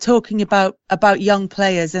saying, and you were talking about young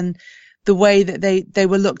players and the way that they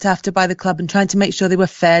were looked after by the club and trying to make sure they were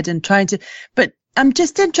fed and but I'm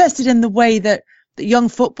just interested in the way that young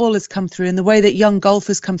footballers come through and the way that young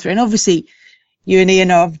golfers come through. And obviously you and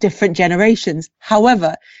Ian are of different generations.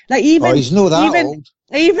 However, like even he's not that old.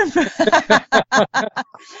 Even from,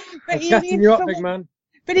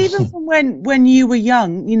 But even from when you were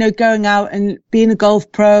young, going out and being a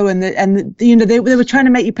golf pro and they were trying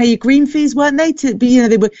to make you pay your green fees, weren't they? To be,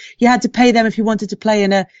 you had to pay them if you wanted to play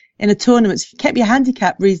in a tournament. So you kept your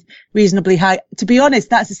handicap reasonably high. To be honest,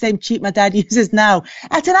 that's the same cheat my dad uses now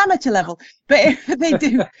at an amateur level. But if they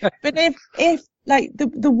do, but if like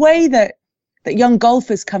the way that young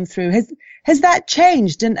golfers come through, has that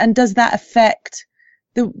changed and does that affect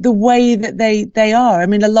the way that they are? I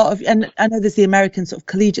mean, a lot of, and I know there's the American sort of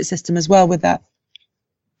collegiate system as well with that.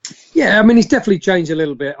 Yeah, I mean, it's definitely changed a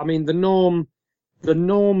little bit. I mean, the norm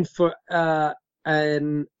for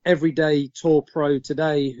an everyday tour pro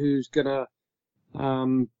today who's gonna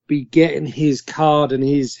be getting his card and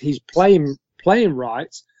his playing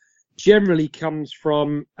rights generally comes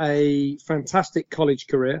from a fantastic college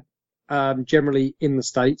career, generally in the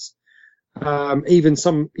States. Even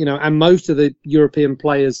some, and most of the European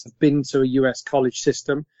players have been to a US college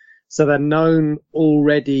system, so they're known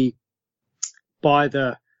already by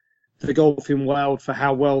the golfing world for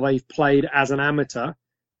how well they've played as an amateur.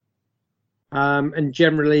 And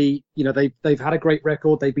generally, they've had a great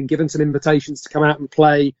record. They've been given some invitations to come out and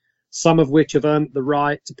play, some of which have earned the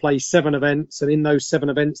right to play 7 events. And in those 7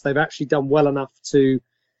 events, they've actually done well enough to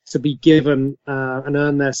be given and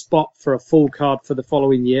earn their spot for a full card for the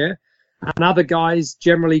following year. And other guys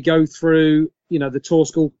generally go through, the tour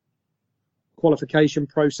school qualification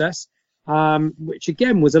process, which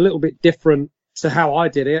again was a little bit different to how I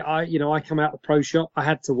did it. I come out of the pro shop. I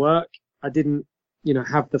had to work. I didn't,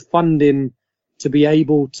 have the funding to be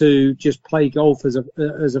able to just play golf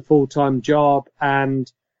as a full-time job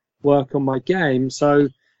and work on my game. So,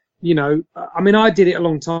 I mean, I did it a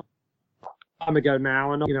long time ago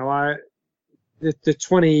now, and the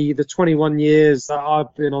 21 years that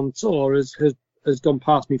I've been on tour has gone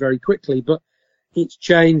past me very quickly, but it's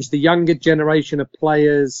changed. The younger generation of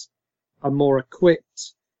players are more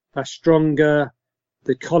equipped, are stronger.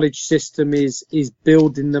 The college system is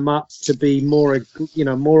building them up to be more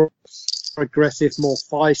aggressive, more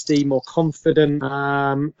feisty, more confident,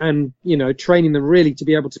 and training them really to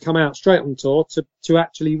be able to come out straight on tour to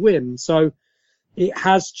actually win. So it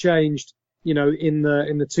has changed, in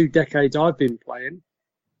the 2 decades I've been playing.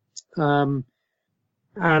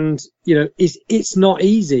 And it's not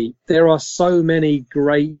easy. There are so many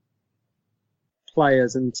great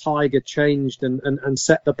players, and Tiger changed and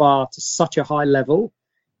set the bar to such a high level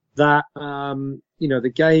that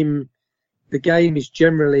the game is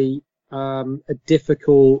generally a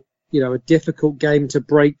difficult game to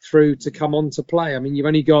break through to come on to play. I mean, you've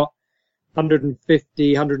only got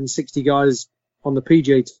 150, 160 guys on the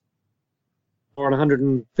PGA Tour, or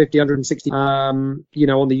 150, 160, on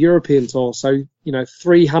the European Tour. So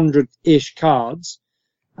 300-ish cards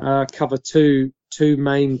cover two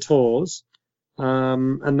main tours.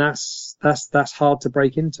 And that's hard to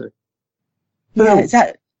break into. Yeah,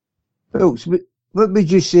 Phil, what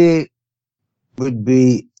would you say would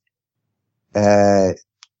be the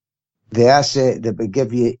asset that would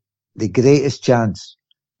give you the greatest chance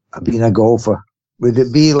of being a golfer? Would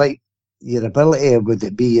it be like your ability, or would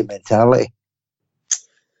it be your mentality?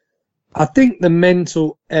 I think the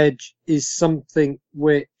mental edge is something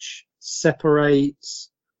which separates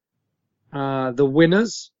the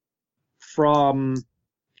winners from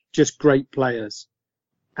just great players.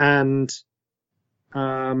 And,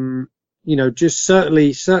 just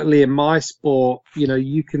certainly in my sport,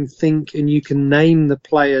 you can think and you can name the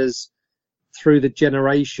players through the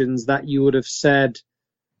generations that you would have said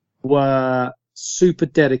were super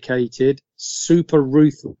dedicated, super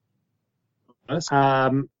ruthless,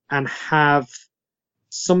 and have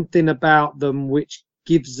something about them which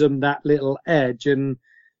gives them that little edge. And,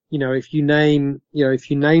 if you name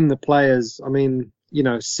the players, I mean,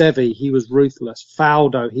 Seve, he was ruthless.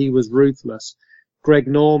 Faldo, he was ruthless. Greg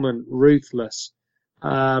Norman, ruthless.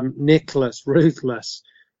 Nicholas, ruthless.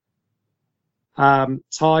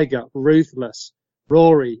 Tiger, ruthless.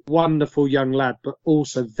 Rory, wonderful young lad, but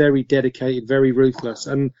also very dedicated, very ruthless.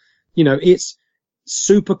 And, it's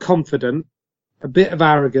super confident, a bit of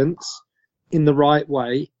arrogance in the right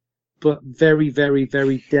way, but very, very,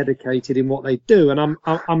 very dedicated in what they do. And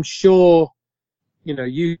I'm sure,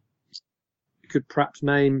 you could perhaps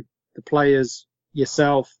name the players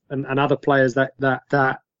yourself and other players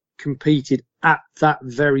that competed at that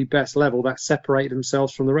very best level, that separate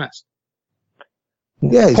themselves from the rest.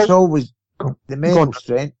 Yeah, it's always the mental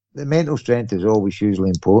strength. The mental strength is always hugely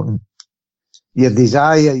important. Your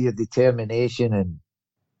desire, your determination,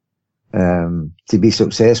 and to be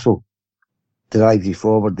successful drives you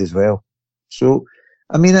forward as well. So,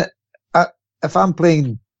 I mean, if I'm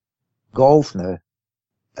playing golf now,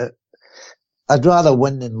 I'd rather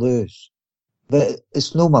win than lose, but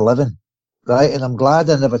it's no my living, right? And I'm glad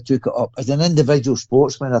I never took it up. As an individual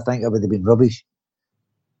sportsman, I think I would have been rubbish.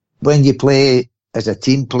 When you play as a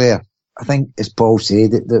team player, I think, as Paul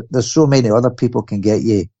said, there's so many other people can get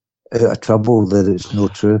you out of trouble that it's no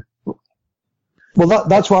true. Well,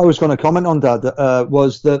 that's what I was going to comment on, Dad.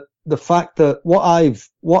 Was that the fact that what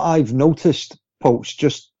I've noticed, Poults,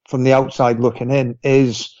 just from the outside looking in,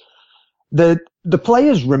 is the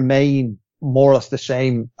players remain more or less the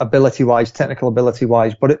same ability-wise, technical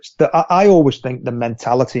ability-wise, but I always think the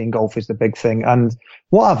mentality in golf is the big thing. And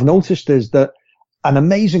what I've noticed is that an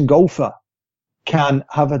amazing golfer can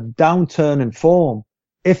have a downturn in form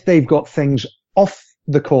if they've got things off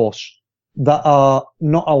the course that are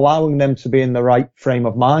not allowing them to be in the right frame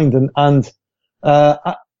of mind. And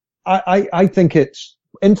I think it's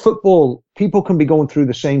in football, people can be going through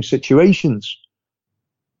the same situations,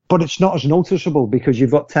 but it's not as noticeable because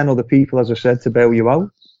you've got 10 other people, as I said, to bail you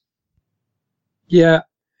out. Yeah.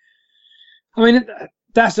 I mean,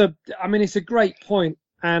 it's a great point.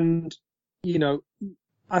 And,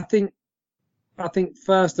 I think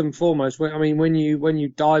first and foremost, when you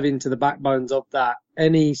dive into the backbones of that,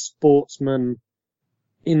 any sportsman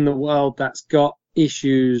in the world that's got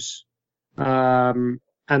issues and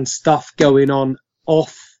stuff going on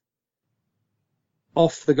off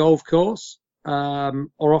the golf course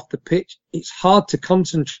or off the pitch, it's hard to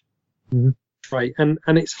concentrate. Mm-hmm.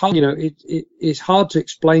 And it's hard, it's hard to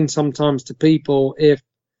explain sometimes to people if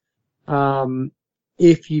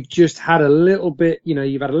you've just had a little bit,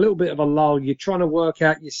 you've had a little bit of a lull, you're trying to work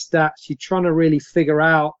out your stats, you're trying to really figure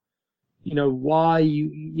out, why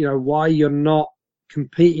you're not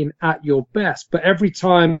competing at your best. But every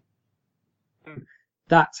time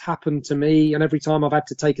that's happened to me, and every time I've had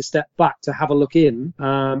to take a step back to have a look in,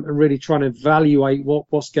 and really trying to evaluate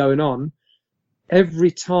what's going on,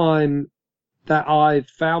 every time that I've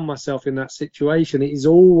found myself in that situation, it is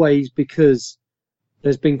always because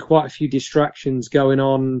there's been quite a few distractions going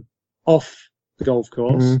on off the golf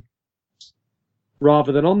course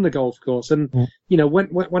rather than on the golf course. And,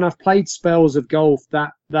 when I've played spells of golf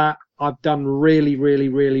that I've done really, really,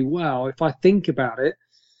 really well, if I think about it,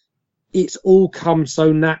 it's all come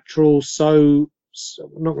so natural, so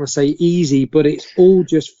I'm not going to say easy, but it's all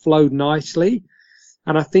just flowed nicely.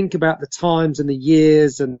 And I think about the times and the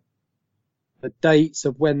years and the dates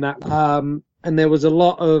of when that, and there was a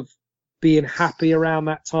lot of being happy around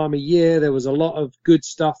that time of year. There was a lot of good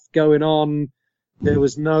stuff going on. There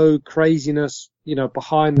was no craziness,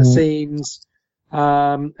 behind the scenes.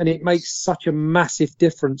 And it makes such a massive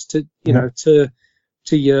difference to,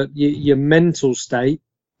 to your mental state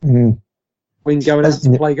when going out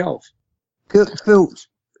to play golf. Phil,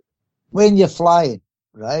 when you're flying,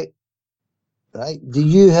 right? Do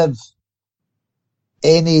you have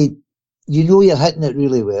any, you're hitting it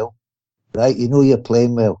really well, right? You're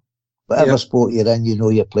playing well. Whatever sport you're in,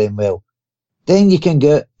 you're playing well. Then you can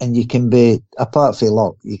go and you can be, apart from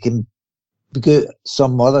luck, you can go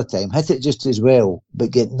some other time, hit it just as well,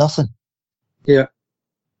 but get nothing. Yeah.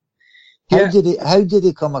 How did he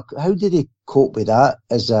cope with that?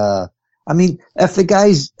 I mean, if the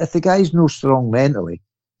guy's no strong mentally,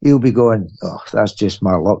 he'll be going, oh, that's just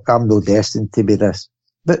my luck. I'm no destined to be this.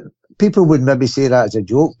 But people would maybe say that as a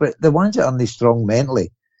joke. But the ones that aren't strong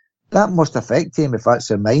mentally, that must affect him if that's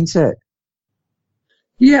their mindset.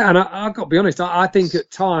 Yeah, and I've got to be honest. I think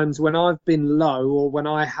at times when I've been low or when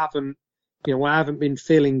I haven't been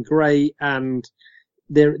feeling great, and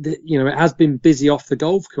it has been busy off the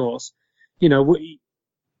golf course.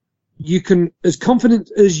 You can, as confident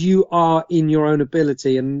as you are in your own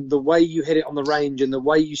ability and the way you hit it on the range and the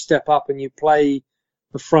way you step up and you play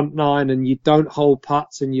the front nine and you don't hold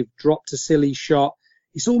putts and you've dropped a silly shot,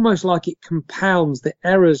 it's almost like it compounds. The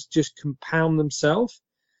errors just compound themselves.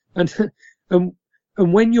 And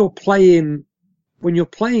when you're playing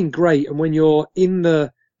great and when you're in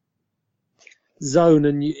the zone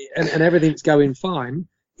and everything's going fine,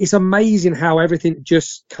 it's amazing how everything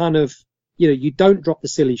just kind of, you don't drop the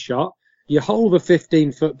silly shot, you hold a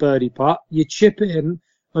 15-foot birdie putt, you chip in,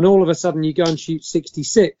 and all of a sudden you go and shoot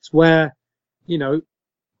 66, where,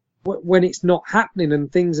 when it's not happening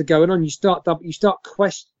and things are going on, you start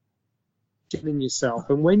questioning yourself.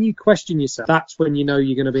 And when you question yourself, that's when you know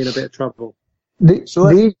you're going to be in a bit of trouble.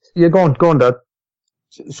 You're going, Dad.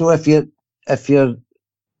 So if you're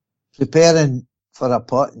preparing for a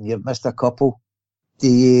putt and you've missed a couple, do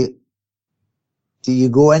you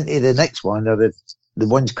go into the next one or the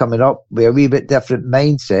ones coming up with a wee bit different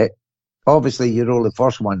mindset? Obviously, you roll the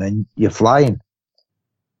first one and you're flying.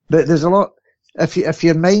 But there's a lot. If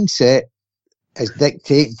your mindset is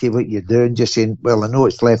dictating to what you're doing, just saying, well, I know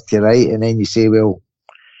it's left to right, and then you say, well,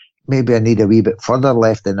 maybe I need a wee bit further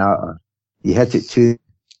left than that, or you hit it too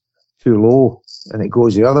low and it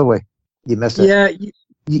goes the other way. You miss it. Yeah.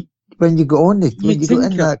 When you go in that,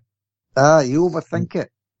 you overthink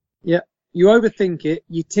it. Yeah. You overthink it,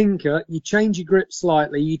 you tinker, you change your grip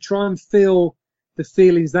slightly, you try and feel the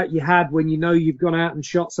feelings that you had when you've gone out and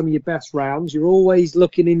shot some of your best rounds. You're always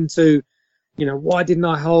looking into, why didn't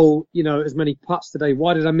I hole, as many putts today?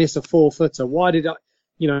 Why did I miss a 4-footer? Why did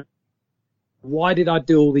I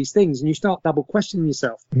do all these things? And you start double questioning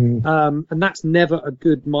yourself. And that's never a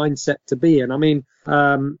good mindset to be in. I mean,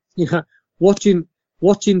 watching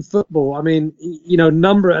football, I mean, a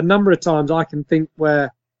number of times I can think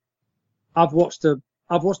where I've watched a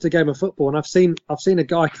game of football and I've seen a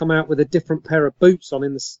guy come out with a different pair of boots on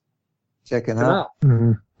in the checking out.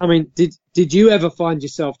 Mm-hmm. I mean, did you ever find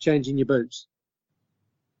yourself changing your boots?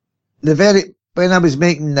 When I was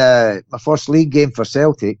making my first league game for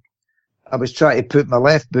Celtic, I was trying to put my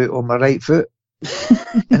left boot on my right foot. I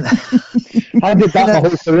did that my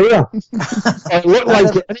whole career. It looked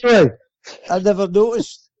like it anyway. I never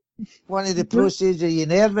noticed. One of the pros says, are you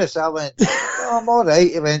nervous? I went, no, I'm all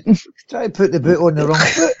right. He went, try to put the boot on the wrong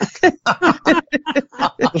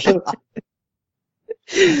foot.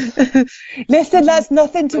 Listen, that's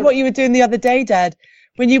nothing to what you were doing the other day, Dad.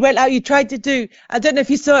 When you went out, you tried to do, I don't know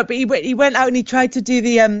if you saw it, but he went out and he tried to do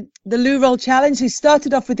the loo roll challenge. He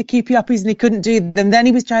started off with the keepy uppies and he couldn't do them. Then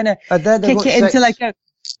he was trying to kick it into like a...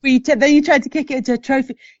 Then you tried to kick it into a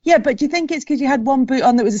trophy. Yeah, but do you think it's because you had one boot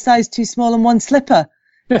on that was a size too small and one slipper?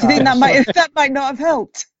 Do you think that might not have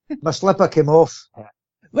helped? My slipper came off.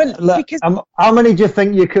 Well, look, because how many do you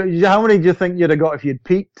think How many do you think you'd have got if you'd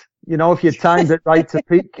peaked? If you timed it right to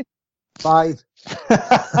peak? 5. do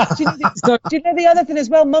you know the other thing as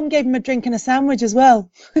well? Mum gave him a drink and a sandwich as well.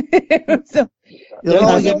 So, she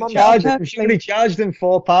only charged him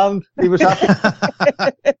 £4. He was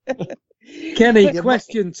happy. Kenny,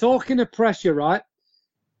 question. Talking of pressure, right?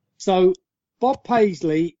 So Bob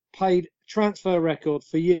Paisley paid transfer record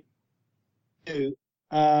for you,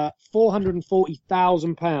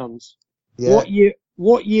 £440,000. Yeah.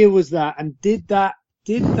 What year was that? And did that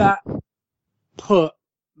put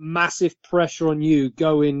massive pressure on you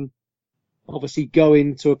going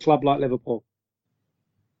to a club like Liverpool?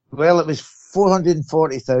 Well, it was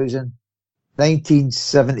 440,000,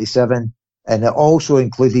 1977, and it also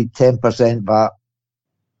included 10% VAT.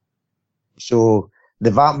 So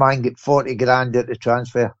the VAT man get 40 grand at the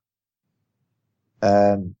transfer.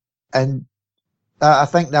 And I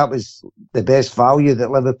think that was the best value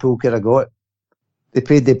that Liverpool could have got. They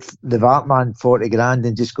paid the VAT man 40 grand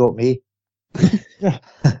and just got me. But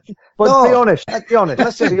no, be honest.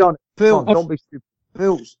 Listen, be honest. Don't be stupid.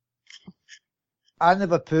 Pools, I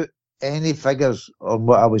never put any figures on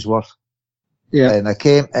what I was worth. Yeah. And I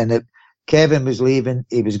came, and Kevin was leaving.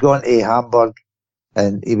 He was going to Hamburg,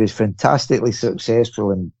 and he was fantastically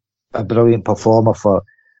successful and a brilliant performer for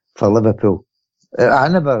Liverpool. I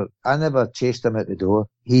never chased him at the door.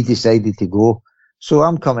 He decided to go. So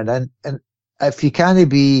I'm coming in, and if you can't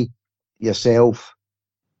be yourself,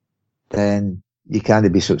 then you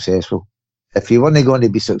can't be successful. If you weren't going to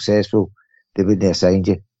be successful, they wouldn't have signed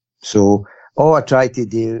you. So all I tried to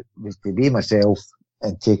do was to be myself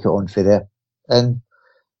and take it on for there. And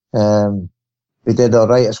we did all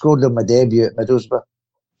right. I scored on my debut at Middlesbrough.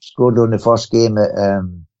 Scored on the first game at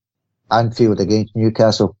Anfield against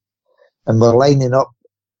Newcastle. And we're lining up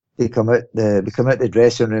to come out the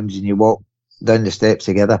dressing rooms, and you walk down the steps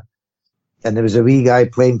together. And there was a wee guy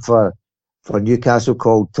playing for Newcastle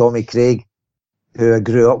called Tommy Craig, who I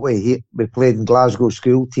grew up with. We played in Glasgow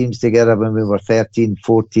school teams together when we were 13,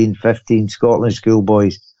 14, 15, Scotland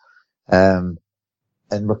schoolboys. And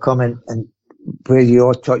we're coming, and where you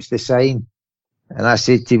all touch the sign. And I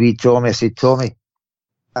said to wee Tommy, Tommy,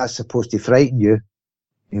 that's supposed to frighten you.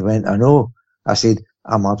 He went, I know. I said,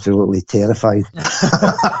 I'm absolutely terrified.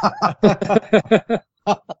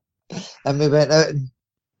 And we went out and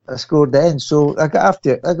I scored then. So I got off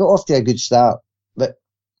to a good start. But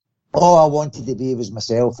all I wanted to be was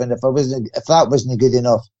myself. And if that wasn't good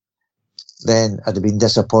enough, then I'd have been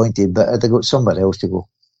disappointed. But I'd have got somebody else to go.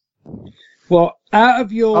 Well, out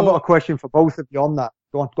of your... I've got a question for both of you on that.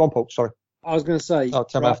 Go on, Paul, sorry. I was going to say,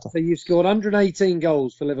 Tim after. So you've scored 118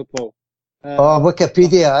 goals for Liverpool.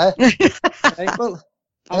 Wikipedia, eh? Well,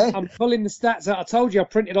 I'm pulling the stats out. I told you I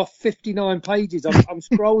printed off 59 pages. I'm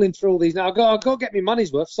scrolling through all these now. I've got to get my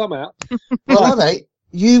money's worth somehow. Well, all right.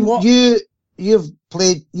 You've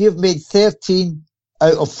made 13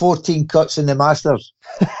 out of 14 cuts in the Masters.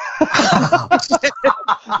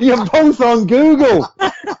 You're both on Google.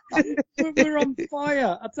 We're on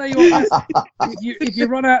fire. I'll tell you what, if you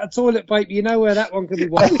run out of toilet paper, you know where that one can be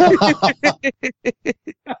won.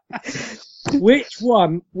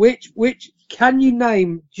 Which can you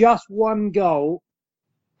name just one goal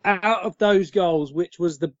out of those goals which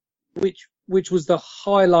was the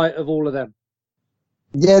highlight of all of them?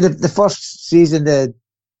 Yeah, the first season,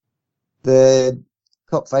 the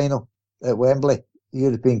cup final at Wembley,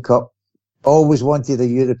 European Cup. Always wanted a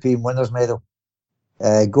European winners medal.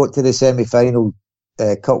 Got to the semi-final,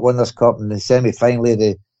 Cup Winners' Cup, and the semi-final of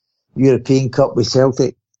the European Cup with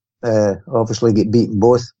Celtic. Obviously get beaten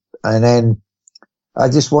both. And then I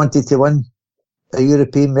just wanted to win a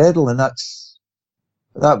European medal, and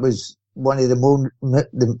that was one of the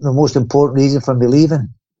most important reasons for me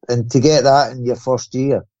leaving. And to get that in your first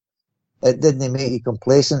year, it didn't make you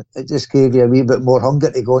complacent. It just gave you a wee bit more hunger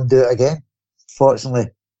to go and do it again. Fortunately,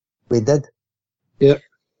 we did. Yeah.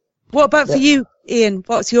 What about for you, Ian?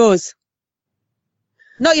 What's yours?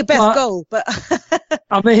 Not your best goal, but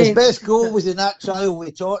I mean, his best goal was in that trial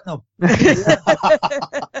with Tottenham. I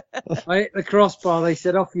hit the crossbar. They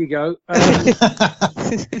said, "Off you go."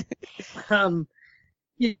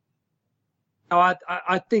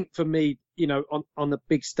 I think for me, on the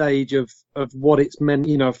big stage of what it's meant,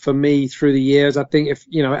 for me through the years, I think if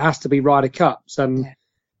it has to be Ryder Cups, and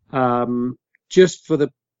just for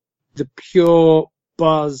the pure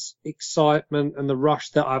buzz, excitement, and the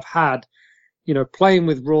rush that I've had, playing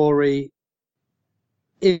with Rory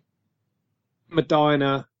in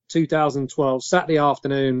Medina, 2012, Saturday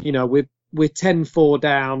afternoon, we're 10-4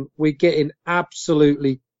 down, we're getting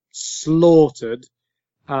absolutely slaughtered.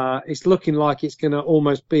 It's looking like it's going to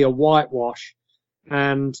almost be a whitewash.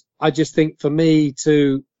 And I just think for me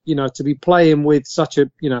to be playing with such a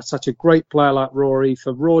great player like Rory,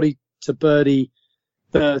 for Rory to birdie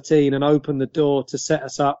 13 and open the door to set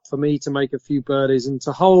us up, for me to make a few birdies, and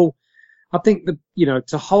to hold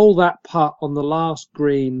that putt on the last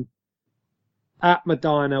green at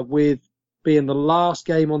Medina, with being the last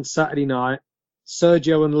game on Saturday night,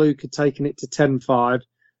 Sergio and Luke had taken it to 10-5.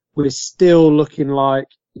 We're still looking like,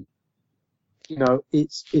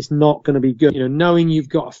 it's not going to be good. Knowing you've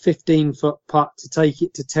got a 15-foot putt to take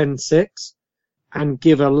it to 10-6 and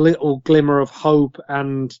give a little glimmer of hope,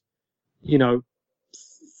 and,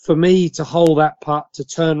 for me to hold that putt, to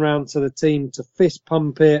turn around to the team, to fist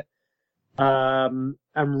pump it, and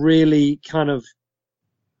really kind of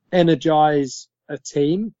energize a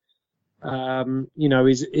team,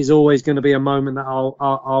 is always going to be a moment that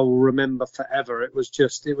I'll remember forever. It was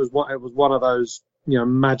one of those,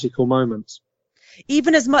 magical moments.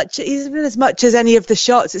 Even as much as any of the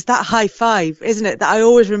shots, it's that high five, isn't it, that I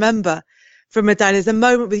always remember from Medina. There's a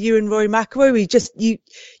moment with you and Rory McIlroy where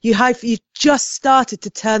you just started to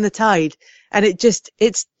turn the tide, and it's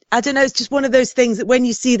I don't know, it's just one of those things that when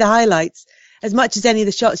you see the highlights, as much as any of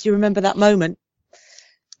the shots, you remember that moment.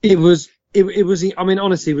 It was, I mean,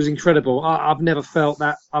 honestly, it was incredible. I've never felt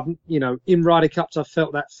that. In Ryder Cups, I've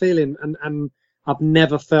felt that feeling, and I've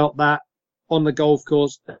never felt that on the golf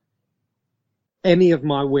course, any of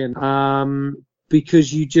my win,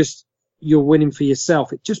 because you're winning for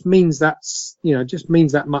yourself. It just means that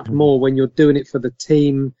much more when you're doing it for the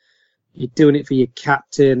team, you're doing it for your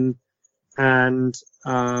captain, and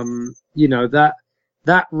that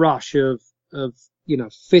rush of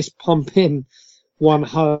fist pumping one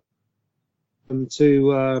home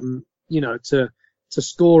to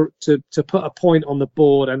score, to put a point on the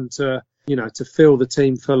board, and to fill the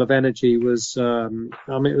team full of energy was,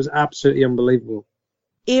 it was absolutely unbelievable.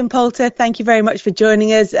 Ian Poulter, thank you very much for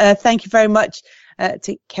joining us. Thank you very much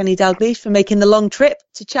to Kenny Dalglish for making the long trip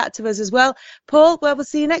to chat to us as well. Paul, well, we'll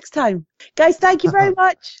see you next time. Guys, thank you very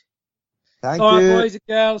much. Thank you. All right, boys and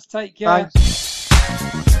girls, take care. Thanks.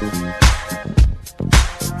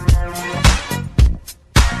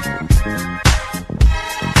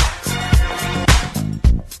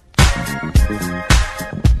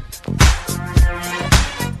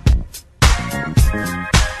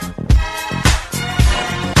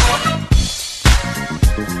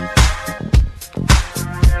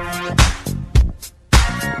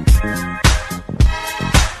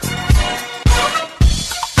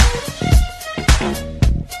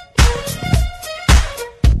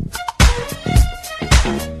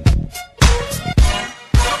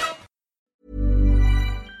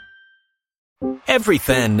 Every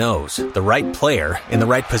fan knows the right player in the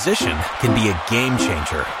right position can be a game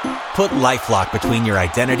changer. Put LifeLock between your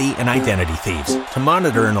identity and identity thieves to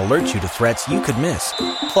monitor and alert you to threats you could miss.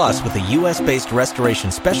 Plus, with a U.S.-based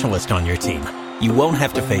restoration specialist on your team, you won't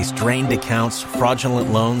have to face drained accounts,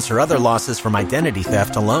 fraudulent loans, or other losses from identity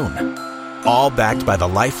theft alone. All backed by the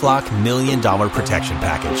LifeLock $1 Million Protection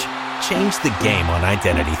Package. Change the game on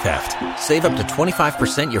identity theft. Save up to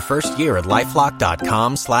 25% your first year at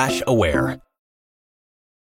LifeLock.com/aware.